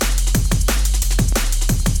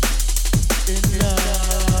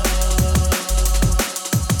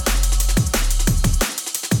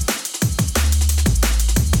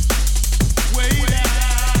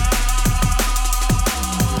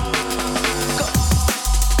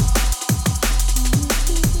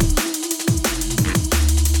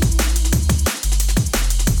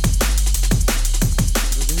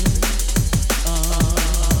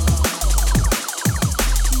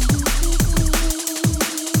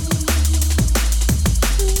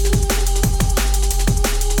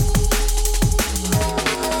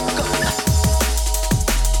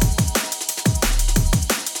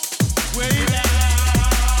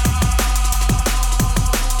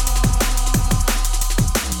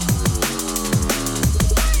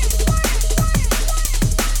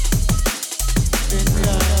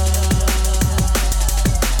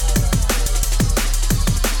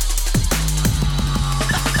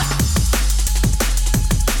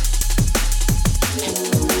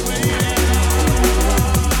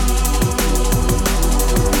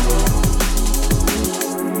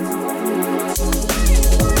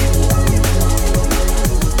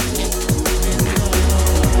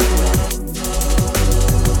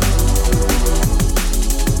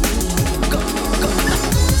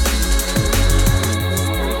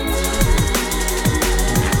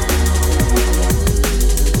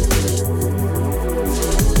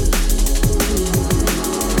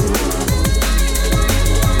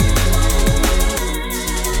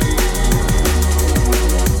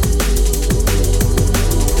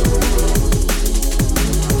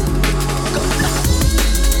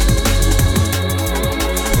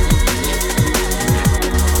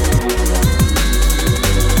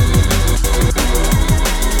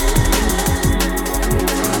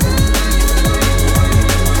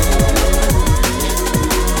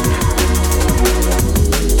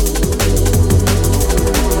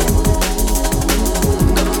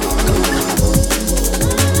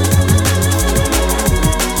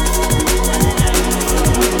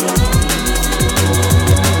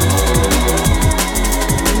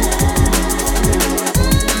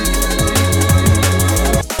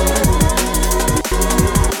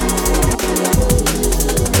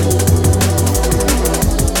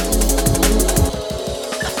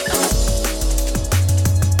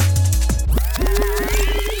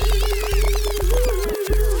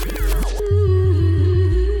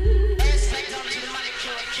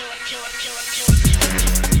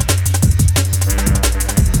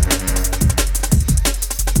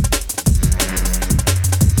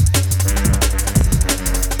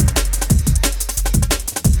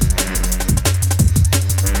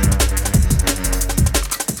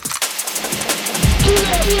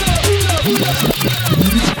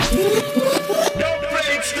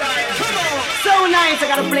 twice, I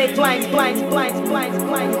gotta play twice.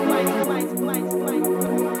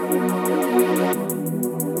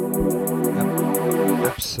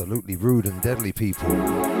 Absolutely rude and deadly, people.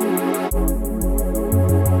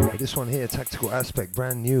 This one here, Tactical Aspect,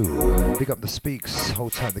 brand new. Big up the Speaks,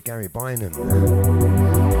 hold tight the Gary Bynum.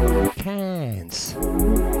 Cans.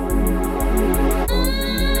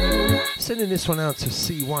 Sending this one out to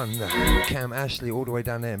C1, Cam Ashley, all the way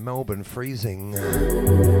down there in Melbourne, freezing.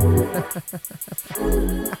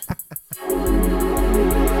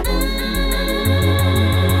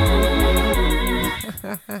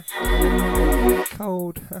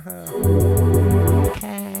 Cold.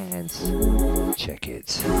 Cans. Check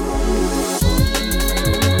it.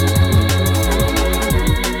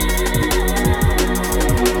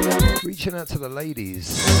 Reaching out to the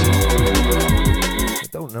ladies. I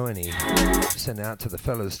don't know any. Send it out to the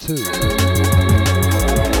fellas too.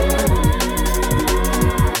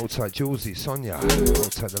 Hold tight Julesy, Sonia.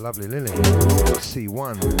 Hold tight the lovely Lily.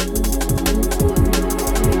 C1.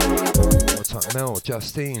 Hold tight Mel,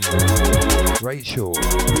 Justine, Rachel.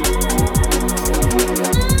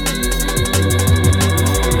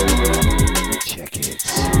 Check it.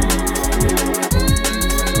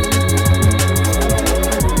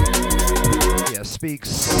 Speaks,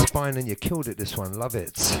 Spine, and you killed it this one, love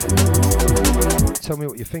it. Tell me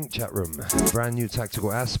what you think, chat room. Brand new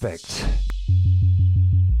Tactical Aspect.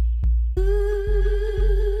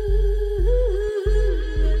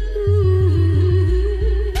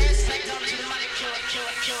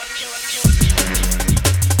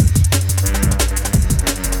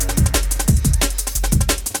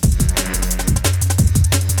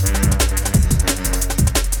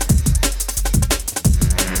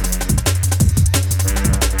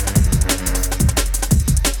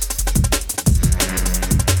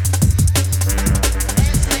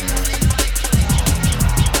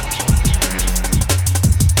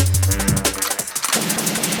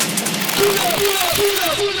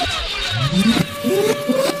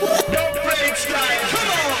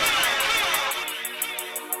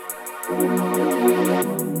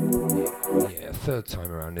 third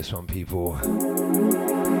time around this one, people.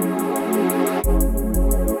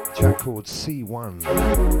 Track called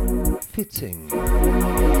C1. Fitting.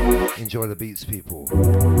 Enjoy the beats, people.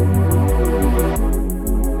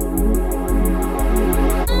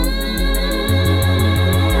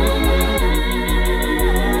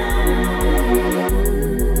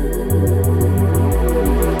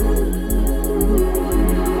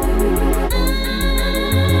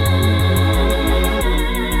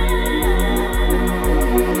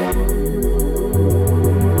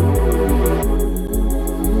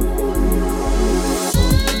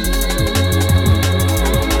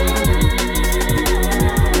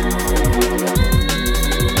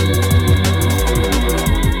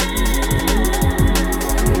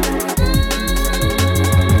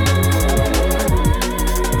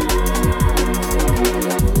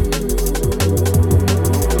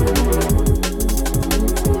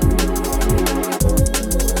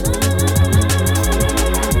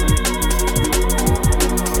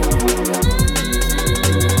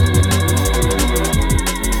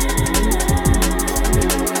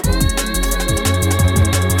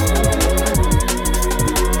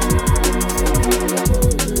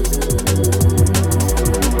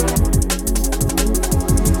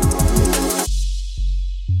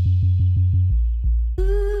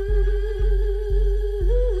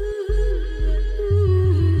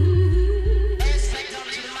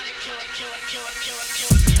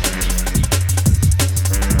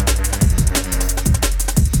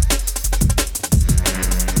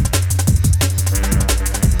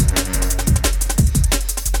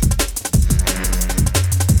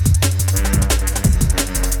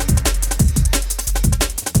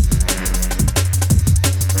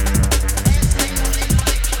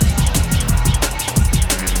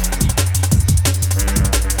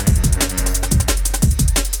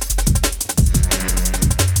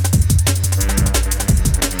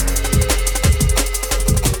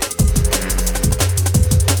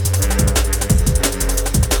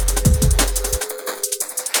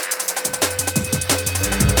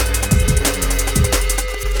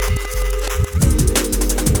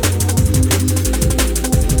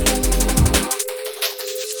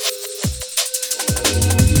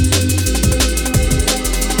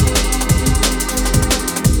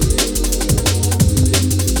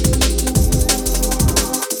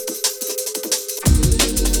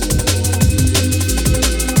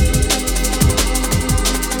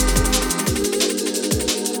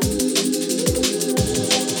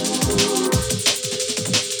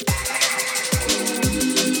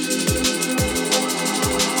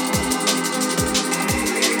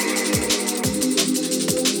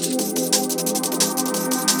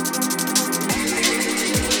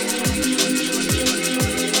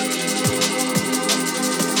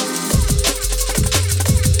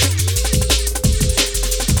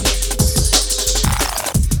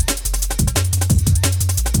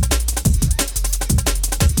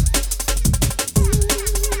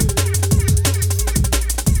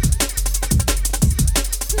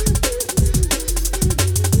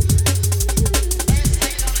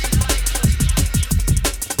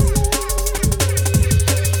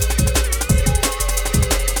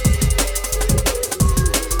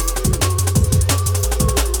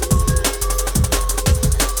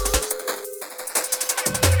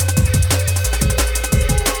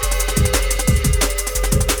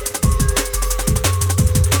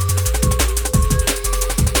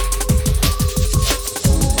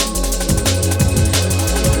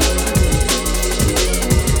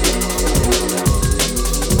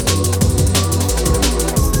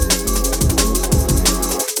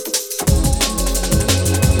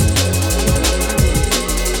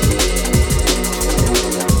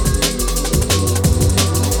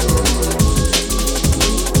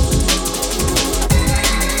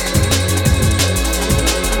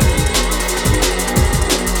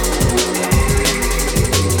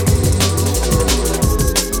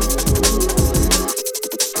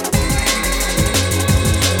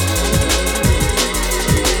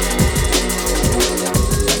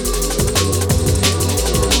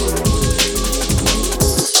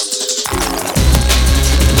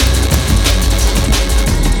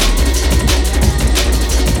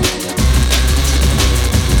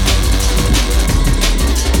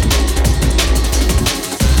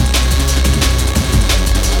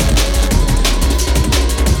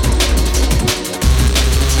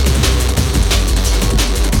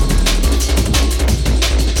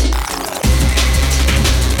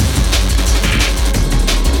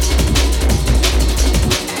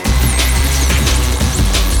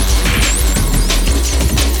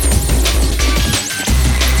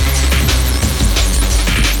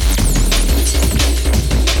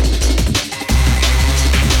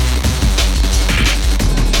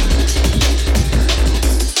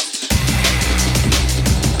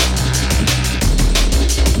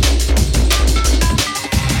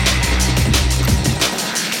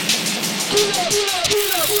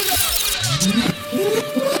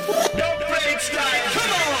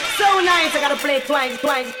 nights, I gotta play twice,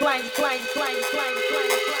 twice, twice, twice, twice, twice, twice,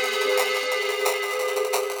 twice.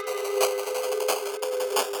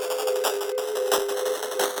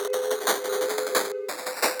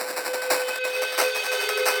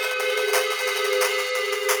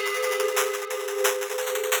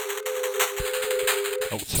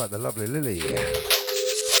 Outside the lovely Lily.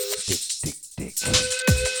 Dick, dick, dick.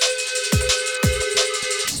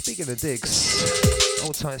 Speaking of dicks,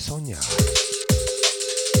 old tight Sonia.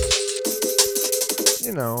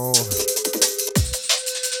 You know, not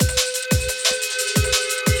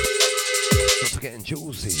forgetting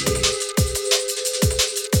Julesy.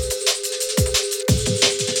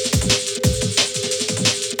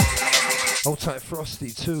 Old tight Frosty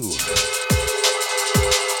too. Old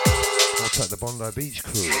tight the Bondi Beach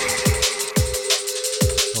crew.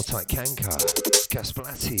 Old tight Kanka,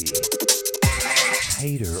 Gasplati.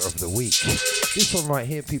 Hater of the week. This one right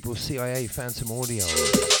here, people, CIA, Phantom Audio,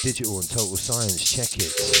 Digital and Total Science, check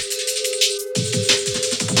it.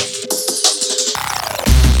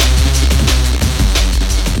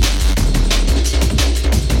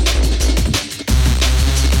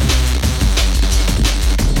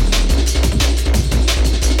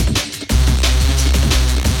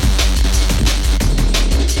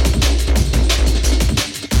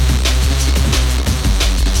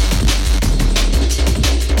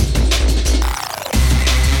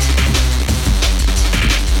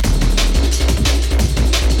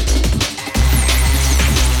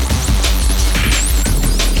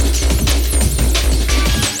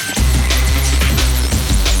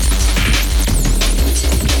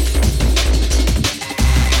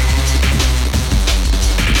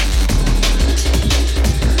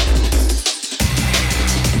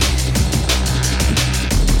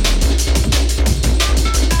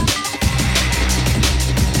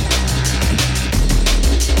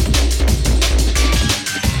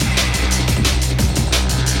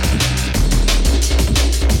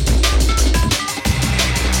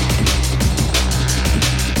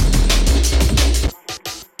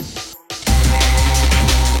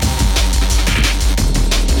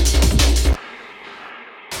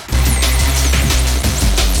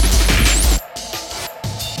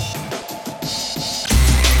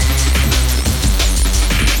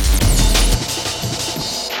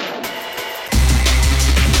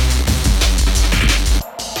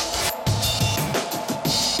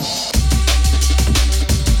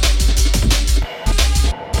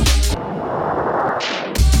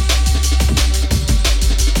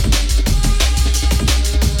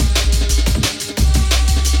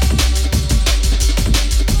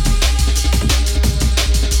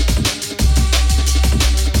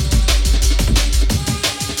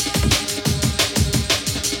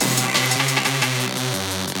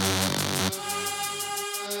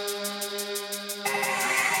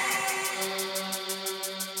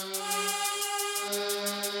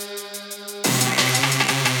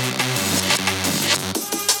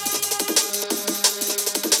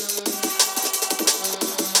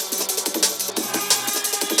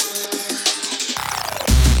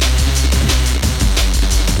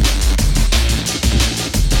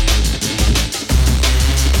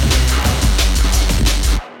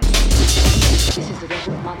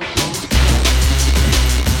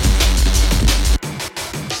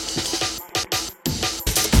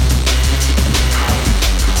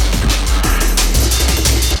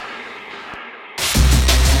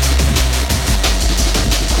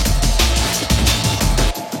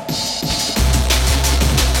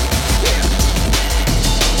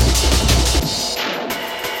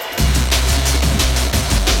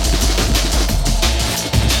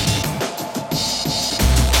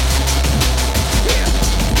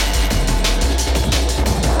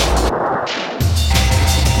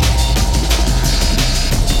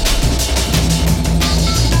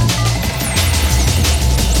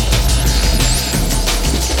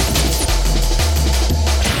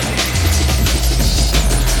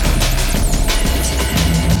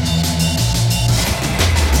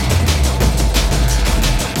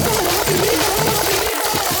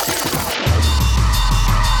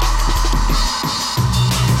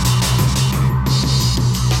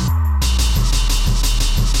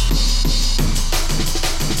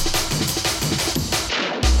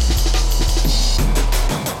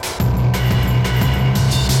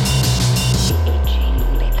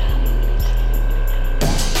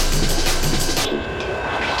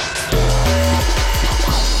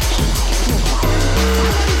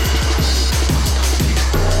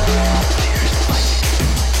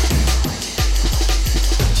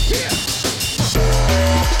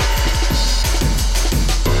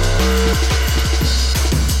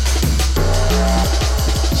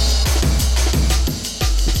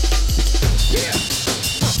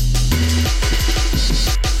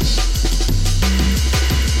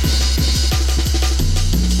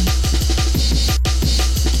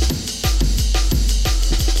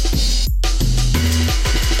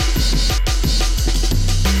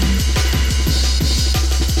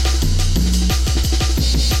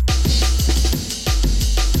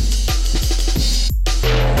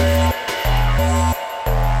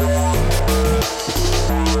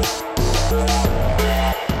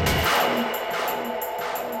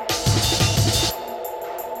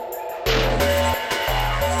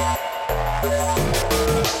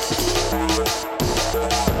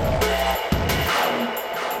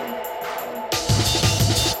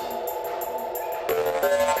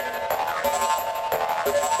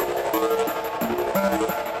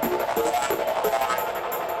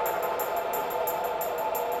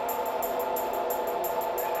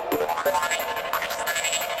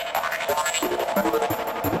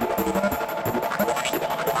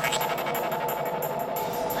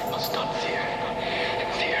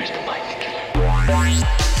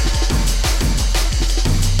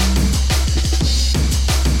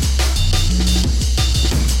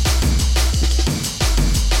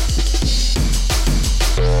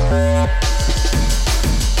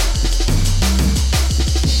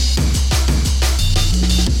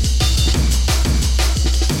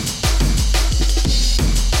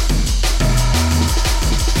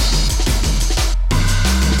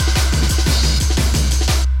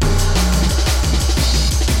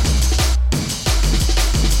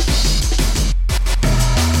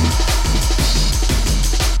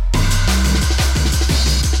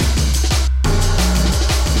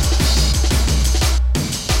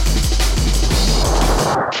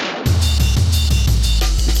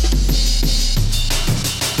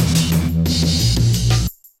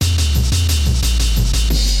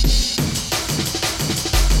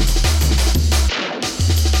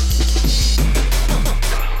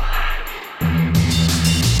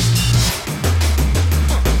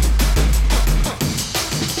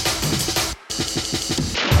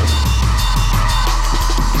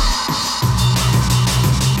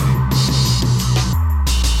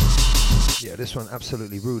 This one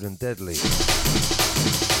absolutely rude and deadly. Sound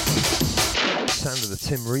of the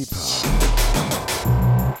Tim Reaper.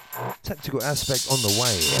 Tactical aspect on the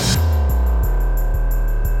way.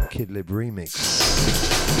 Kid Lib remix.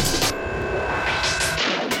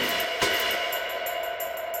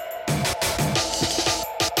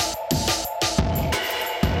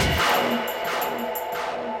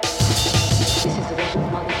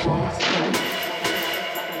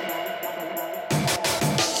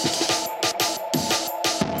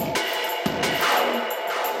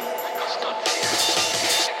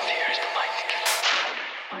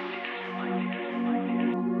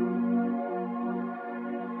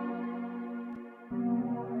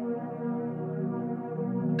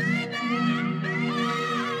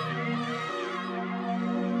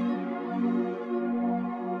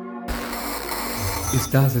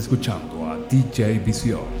 Estás escuchando a DJ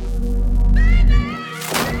ViSion.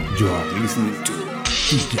 You are listening to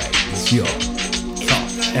DJ ViSion.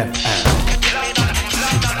 FM.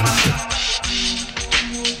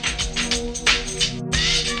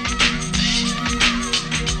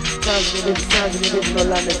 Sounds of the original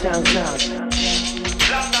London town sound.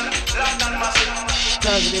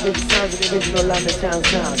 Sounds of the original London town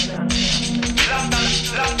sound.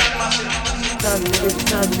 Sounds of the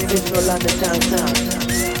original London town sound.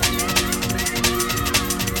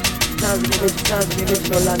 Sounds of the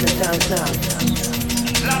original London town sound.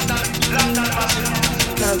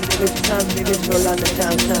 Sounds of the original London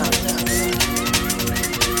town sound.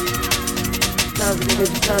 Sounds of the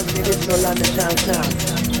original London town sound.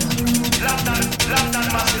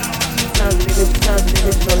 Sounds of the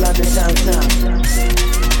original London town sound.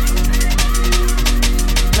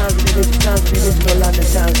 Sounds of the original London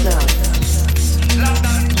town sound.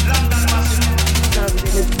 Sounds of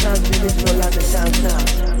the original London town sound.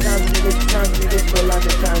 Sounds of the original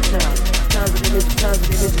London town sound. Sounds of the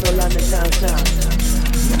original London town sound.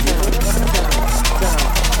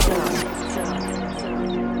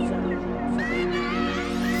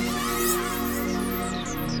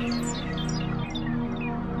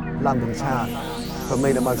 London town, for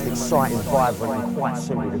me the most exciting, vibrant and quite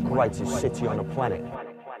simply the greatest city on the planet.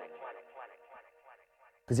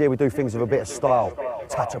 Because here we do things with a bit of style, a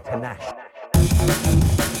touch of panache.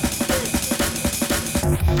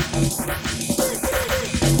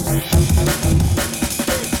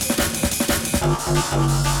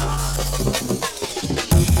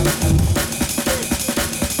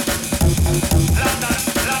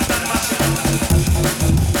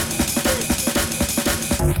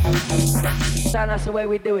 Son, that's the way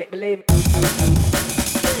we do it, believe me.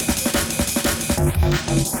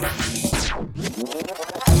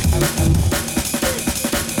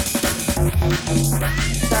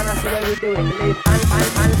 Son, that's the way we do it, believe me.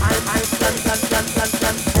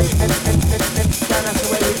 Son, that's the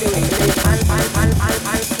way we do it, believe me.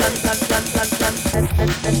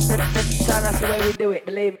 Son, that's the way we do it,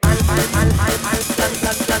 believe me.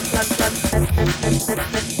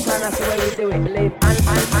 Son, that's the way we do it, believe me.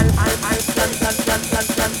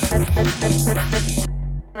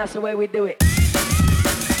 That's the way we do it.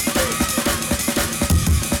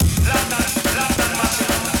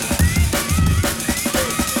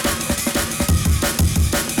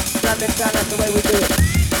 London town, that's the way we do it.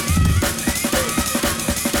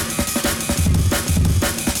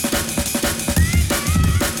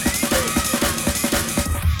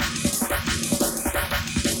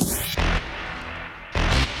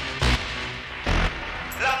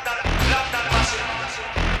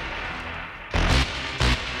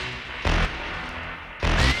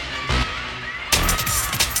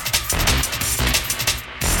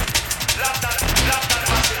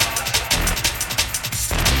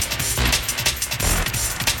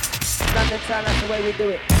 London town, that's the way we do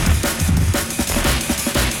it.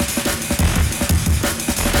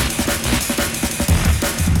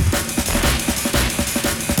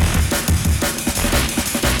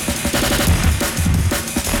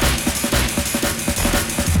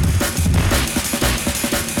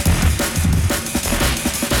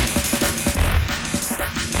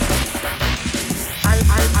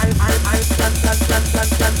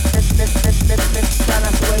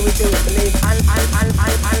 That's the way we do it, believe. That's the way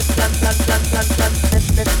we do it, believe.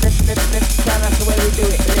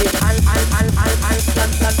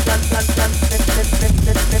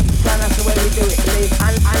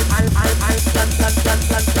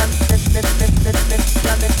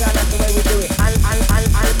 That's the way we do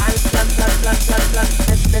it, believe.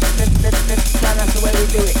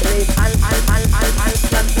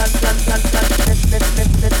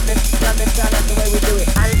 That's the way we do it.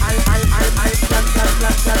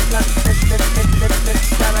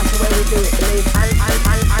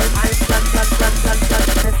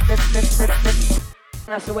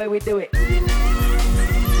 That's the way we do it, believe. That's the way we do it. That's the way we do it, believe. That's the way we do it.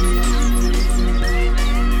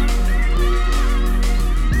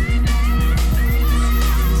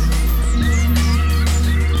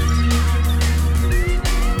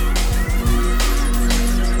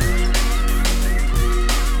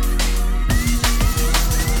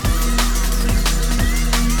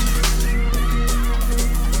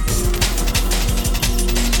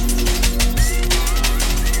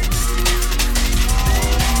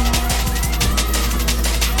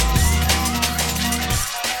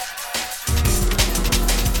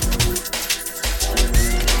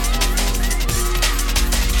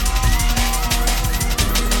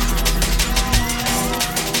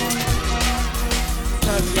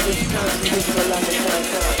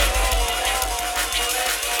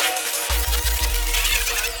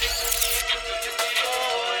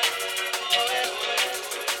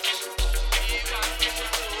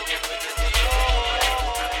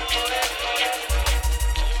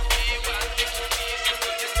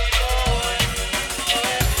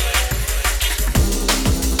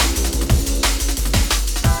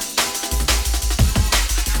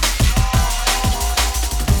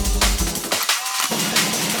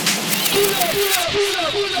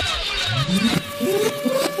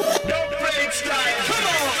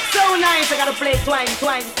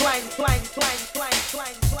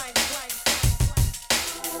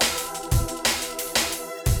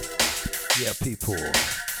 Yeah, people.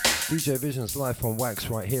 DJ Vision's live on WaX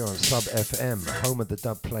right here on Sub FM, home of the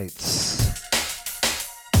dub plates.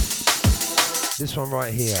 This one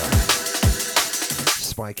right here,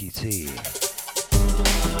 Spiky T.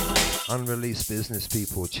 Unreleased business,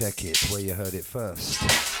 people, check it where you heard it first.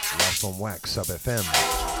 Live on WaX, Sub FM.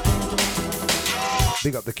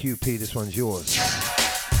 Big up the QP, this one's yours.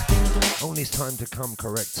 Only time to come,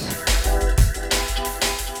 correct?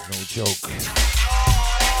 No joke.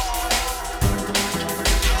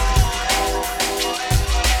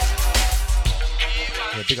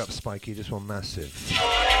 Yeah, big up Spiky, this one massive.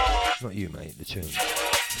 Not you, mate, the tune.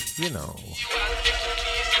 You know.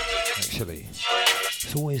 Actually,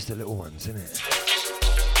 it's always the little ones, isn't it?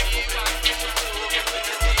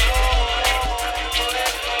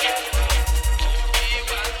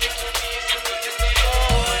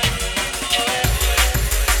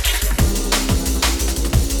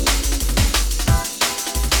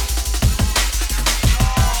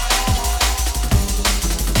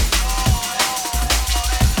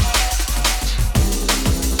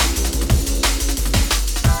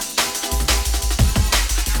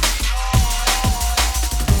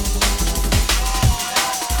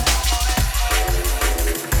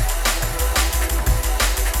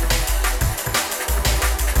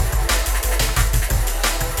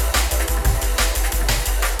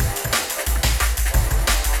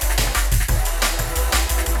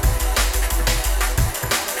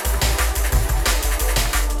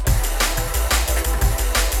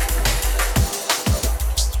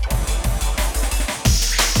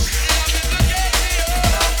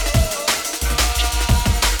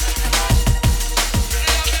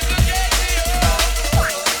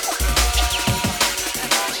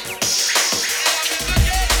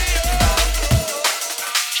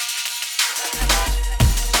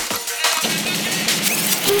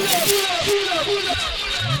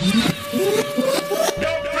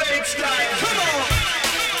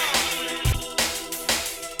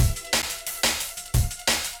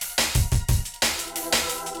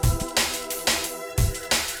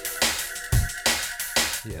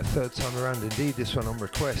 Yeah, third time around indeed, this one on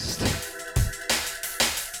request.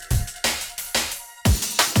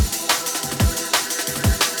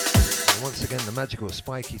 And once again, the magical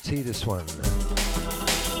Spiky T, this one.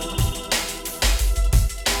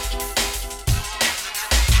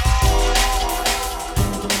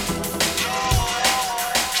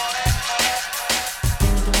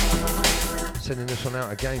 Sending this one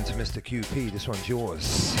out again to Mr. QP. This one's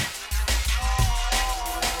yours.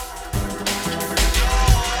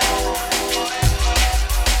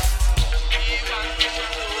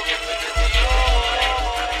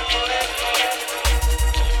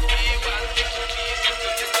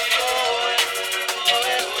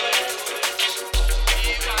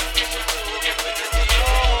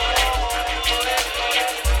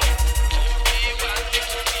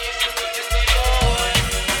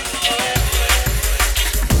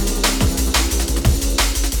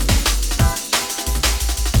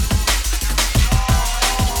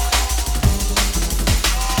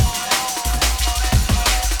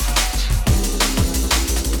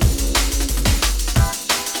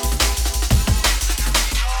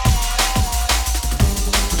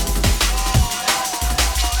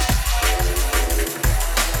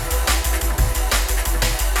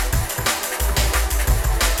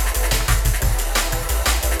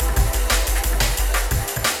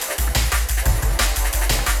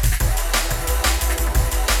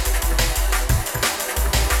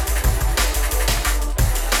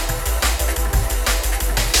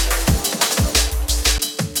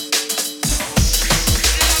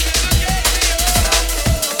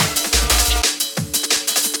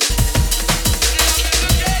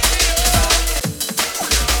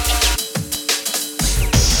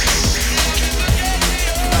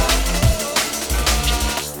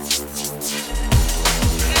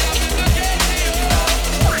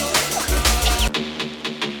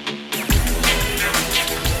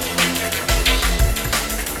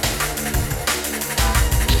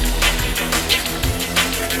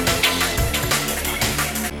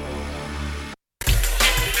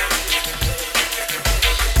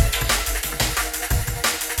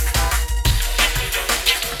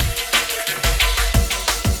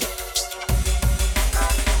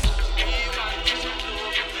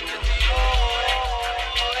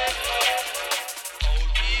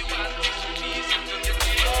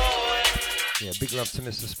 Big love to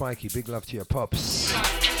Mr. Spiky, big love to your pops.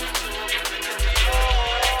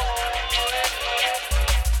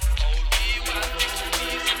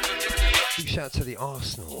 Big shout to the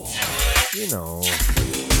Arsenal, you know.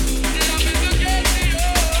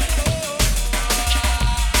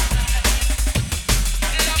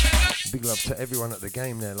 Big love to everyone at the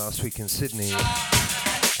game there last week in Sydney.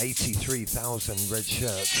 83,000 red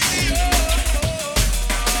shirts.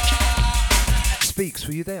 Speaks,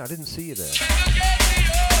 were you there? I didn't see you there.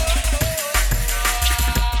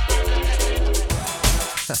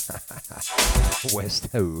 West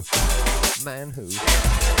who? Man who?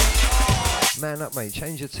 Man up, mate.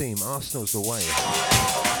 Change your team. Arsenal's the way.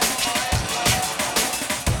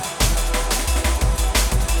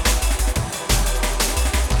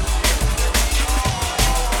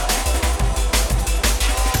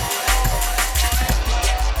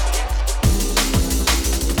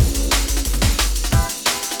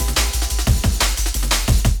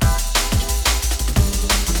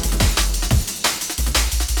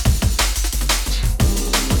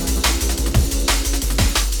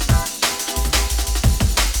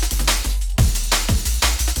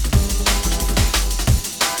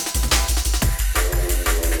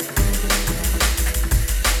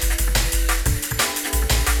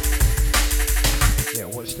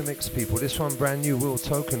 People, this one brand new, Will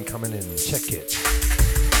Token coming in, check it.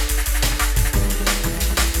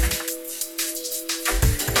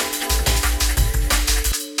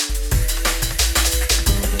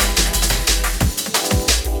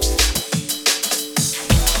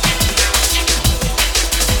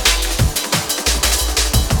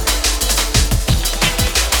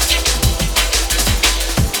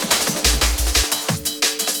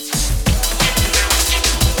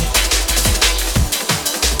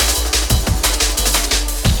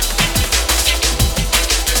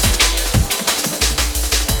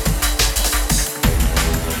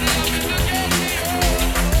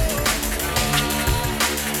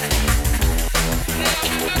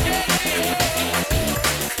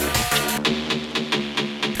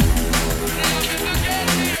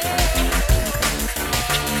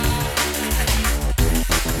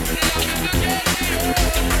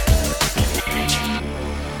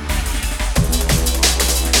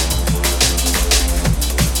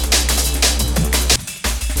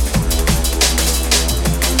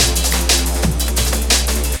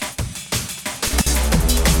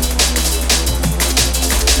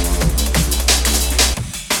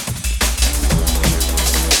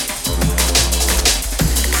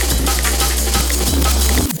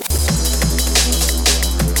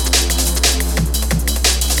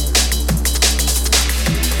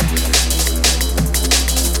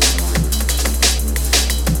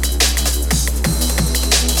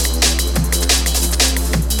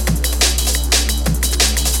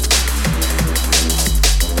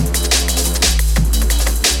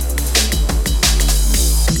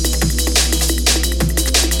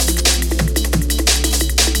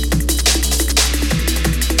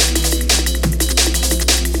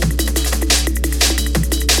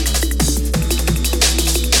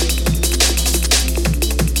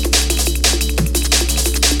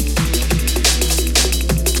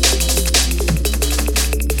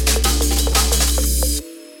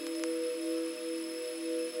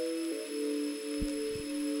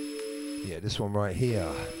 it. This one right here.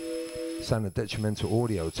 Sound of Detrimental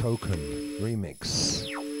Audio, Token, remix.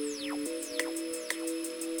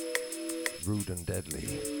 Rude and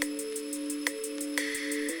Deadly.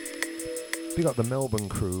 Big up the Melbourne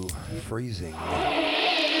crew, Freezing.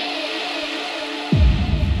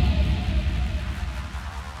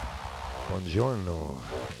 Buongiorno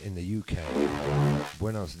in the UK.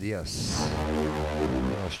 Buenos dias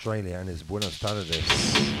in Australia, and it's buenos tardes.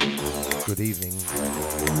 Good evening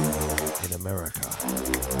in America.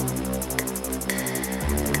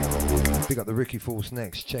 Big up the Ricky Falls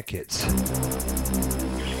next, check it.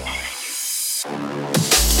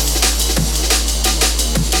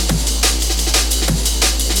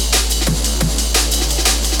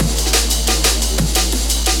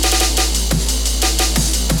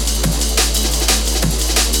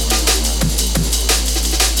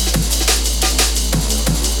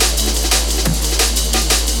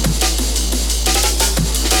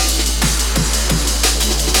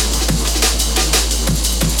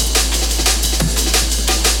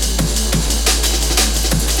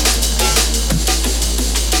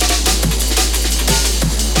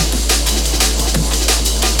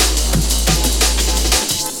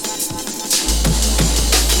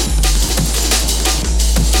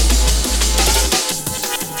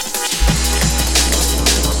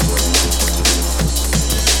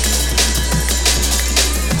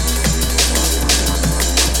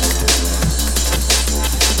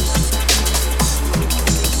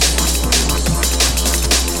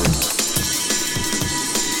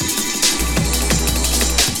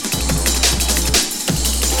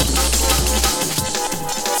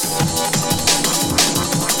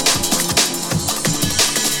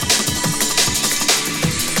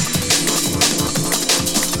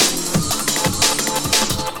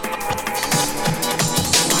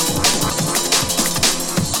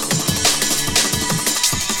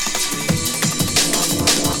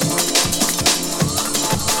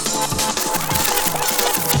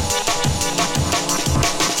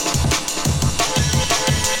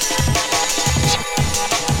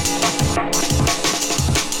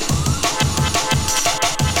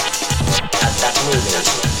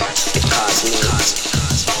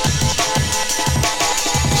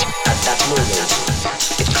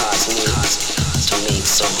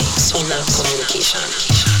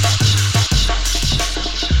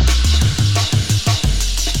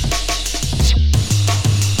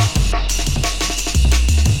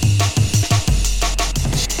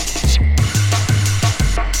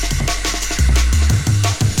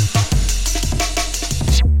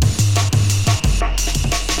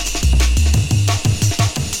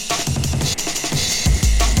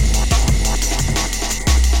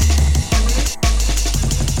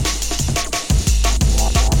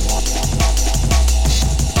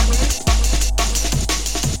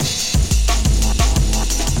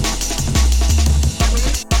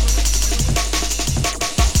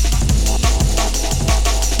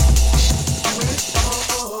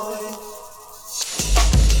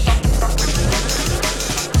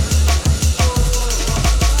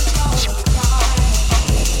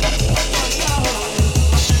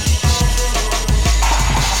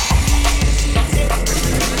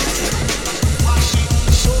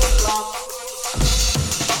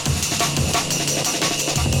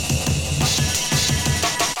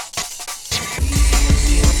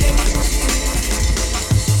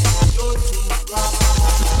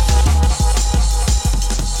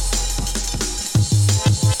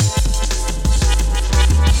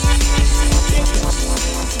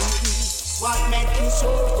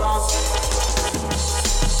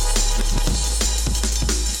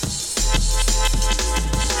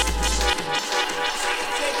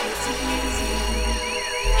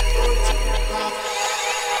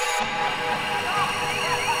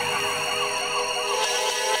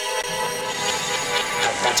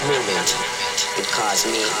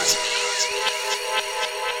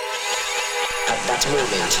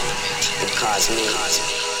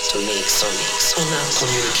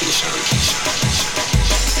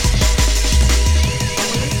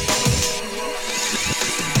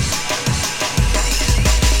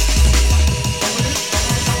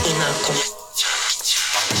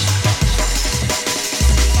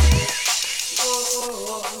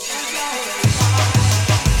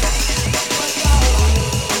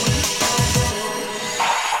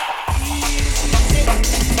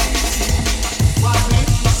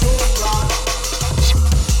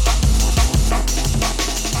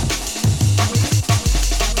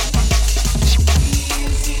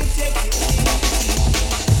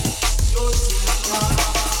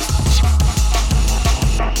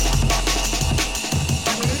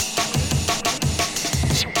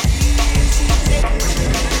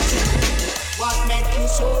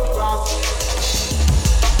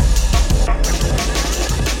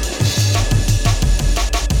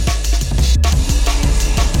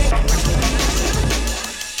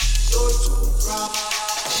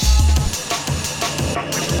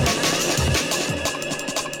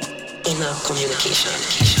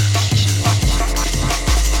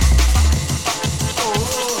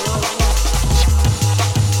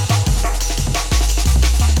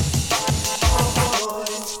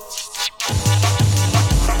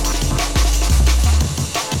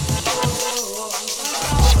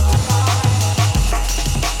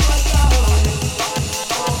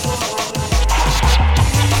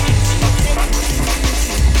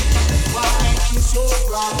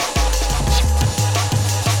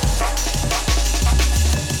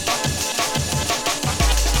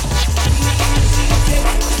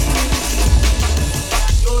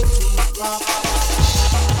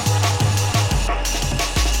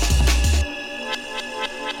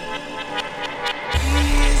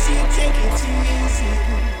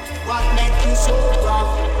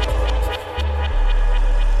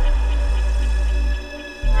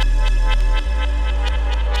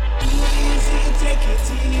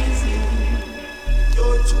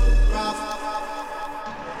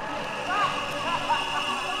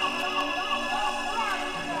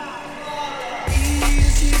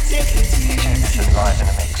 ViSion live in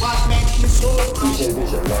the mix. DJ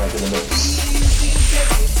ViSion live in the mix.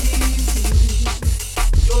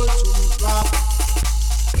 You're too rough.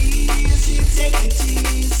 Easy, take it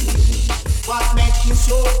easy. What makes you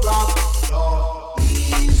so rough? You're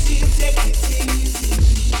easy, take it easy.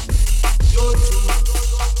 You're too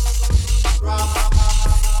rough.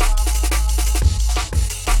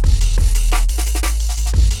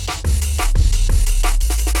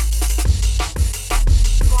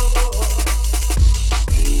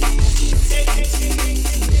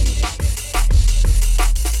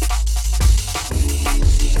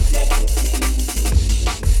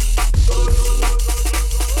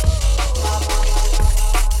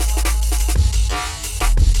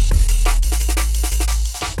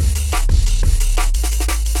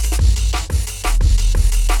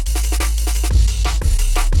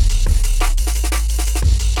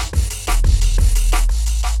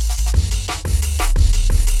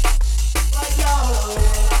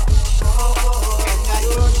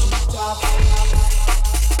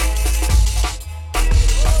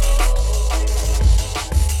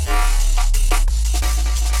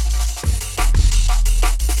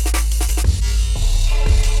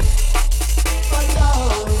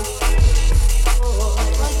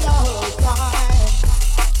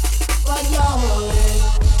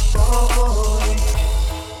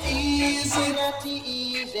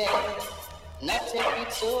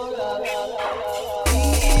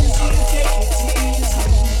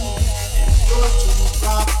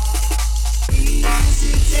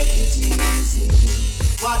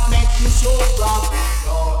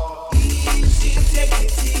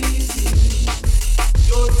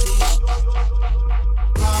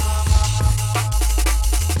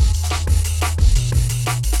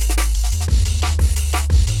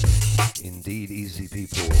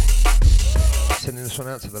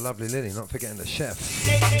 To the lovely Lily, not forgetting the chef.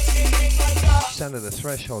 Sound of the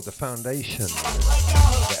Threshold, the Foundation,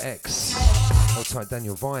 the X. Hold tight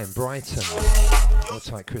Daniel Vine, Brighton. Hold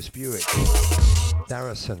tight Chris Buick,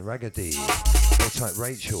 Darrison, Raggedy. Hold tight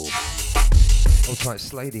Rachel. Hold tight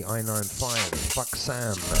Slady, I95, Fuck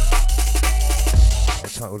Sam.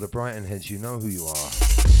 Hold tight all the Brighton heads, you know who you are.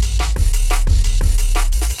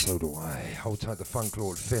 So do I. Hold tight the Funk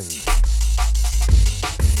Lord Finn.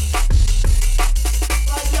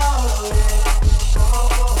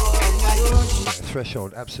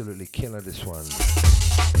 Threshold, absolutely killer this one.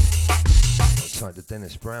 Outside the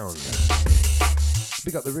Dennis Brown.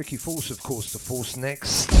 Big up the Ricky Force, of course, the Force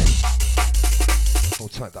next.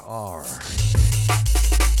 Outside the R.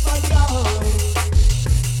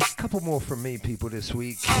 Couple more from me, people, this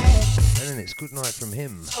week. And then it's good night from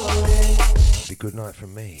him. Be good night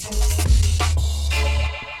from me.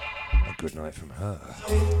 And good night from her.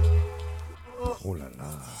 Oh la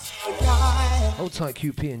la. Hold tight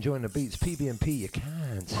QP, enjoying the beats. PB&P, you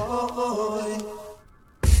can't.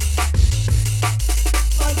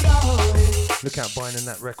 Look out, buying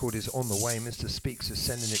that record is on the way. Mr. Speaks is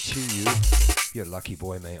sending it to you. You're a lucky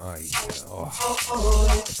boy, mate.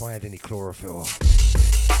 If I had any chlorophyll,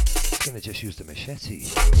 I'm gonna just use the machete.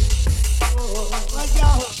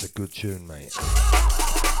 It's a good tune, mate.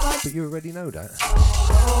 But you already know that.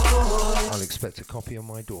 I'll expect a copy on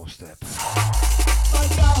my doorstep.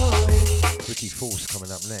 Ricky Force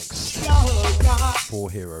coming up next. 4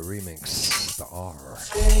 Hero Remix, the R.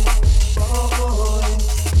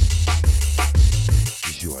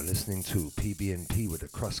 As you are listening to PB&P with the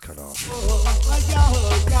crust cut off.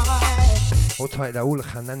 Hold tight, Raúl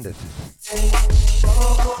Hernández.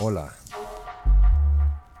 Hola.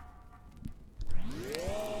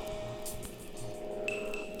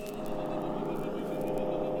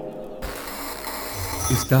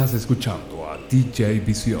 Estás escuchando a DJ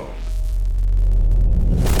ViSion.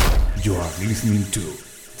 You are listening to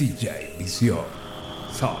DJ ViSion,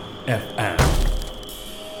 Sound FM.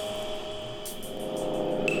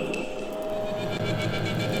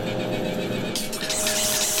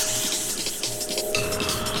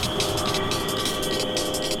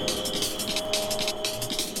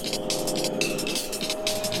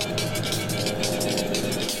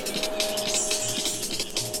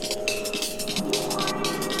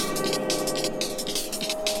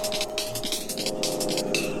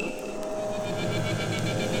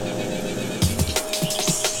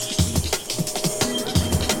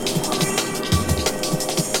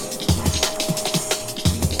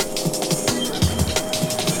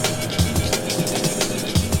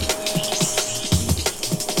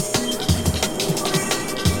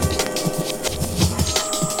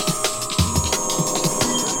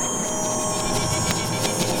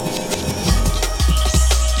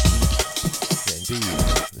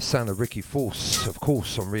 Sound of Ricky Force, of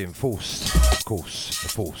course, on Reinforced. Of course, the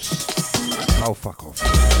Force. Oh, fuck off.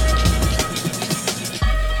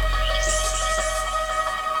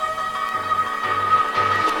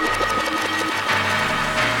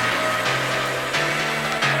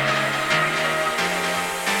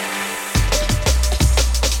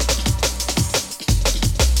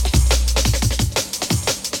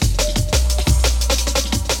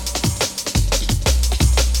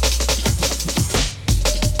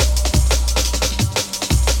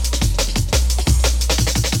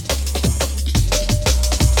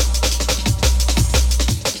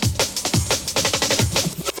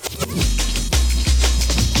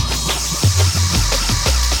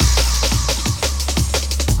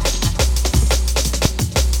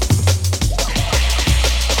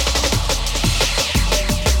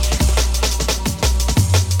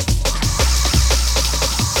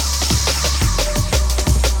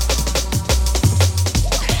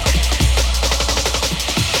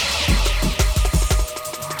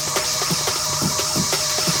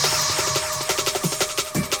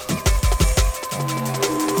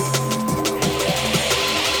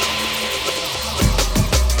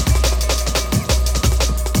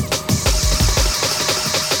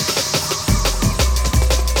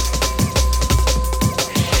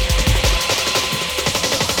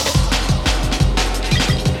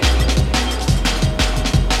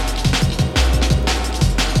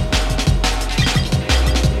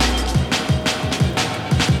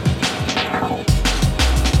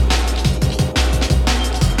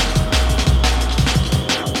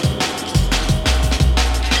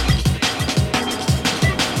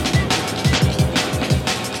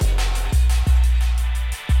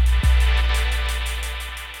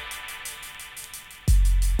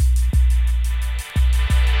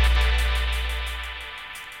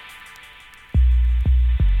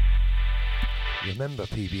 Remember,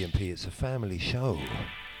 PB&P, it's a family show.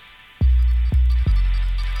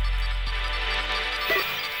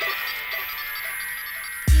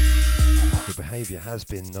 Your behaviour has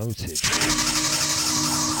been noted.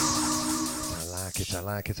 I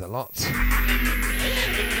like it a lot.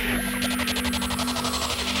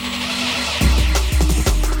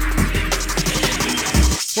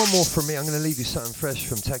 One more from me. I'm going to leave you something fresh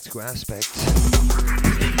from Tactical Aspect.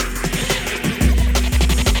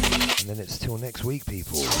 And then it's till next week,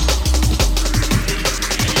 people.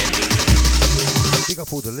 Big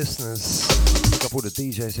up all the listeners. Big up all the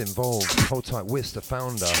DJs involved. Hold tight, Wiz, the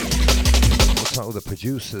founder. Hold tight, all the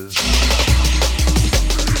producers.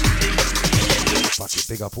 Fuck it,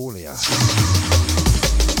 big up all of ya.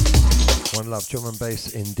 One love, drum and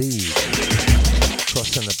bass indeed.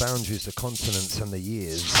 Crossing the boundaries, the continents and the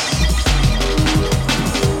years.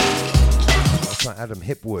 Hold tight, Adam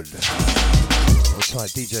Hipwood. Hold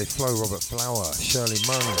tight, DJ Flo, Robert Flower, Shirley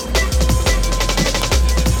Munn.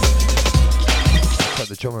 Hold tight,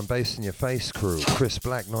 the drum and bass in your face crew. Chris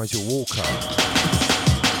Black, Nigel Walker.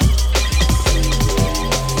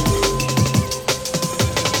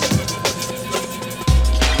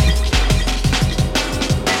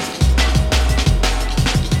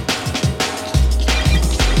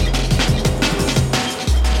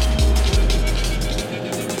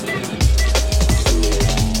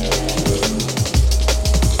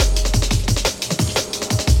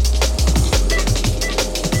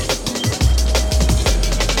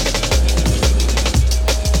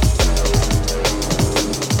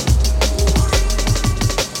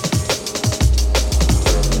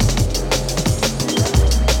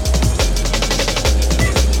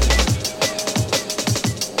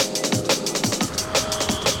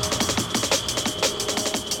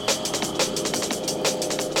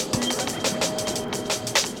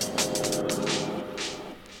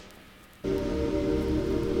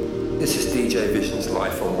 This is DJ Vision's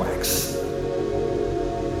LifE on WaX.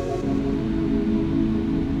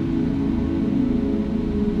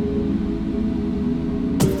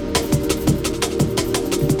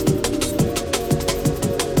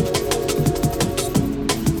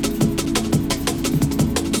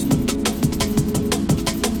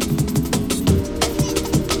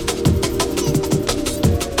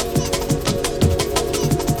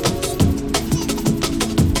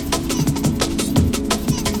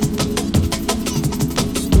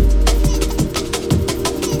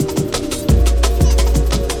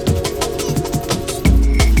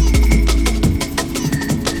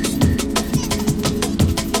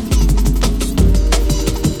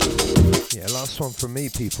 From me,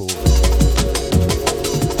 people.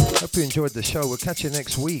 Hope you enjoyed the show. We'll catch you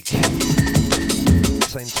next week.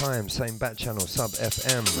 Same time, same bat channel, Sub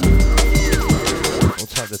FM. We'll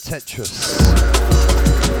type the Tetris.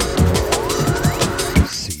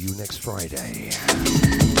 See you Friday.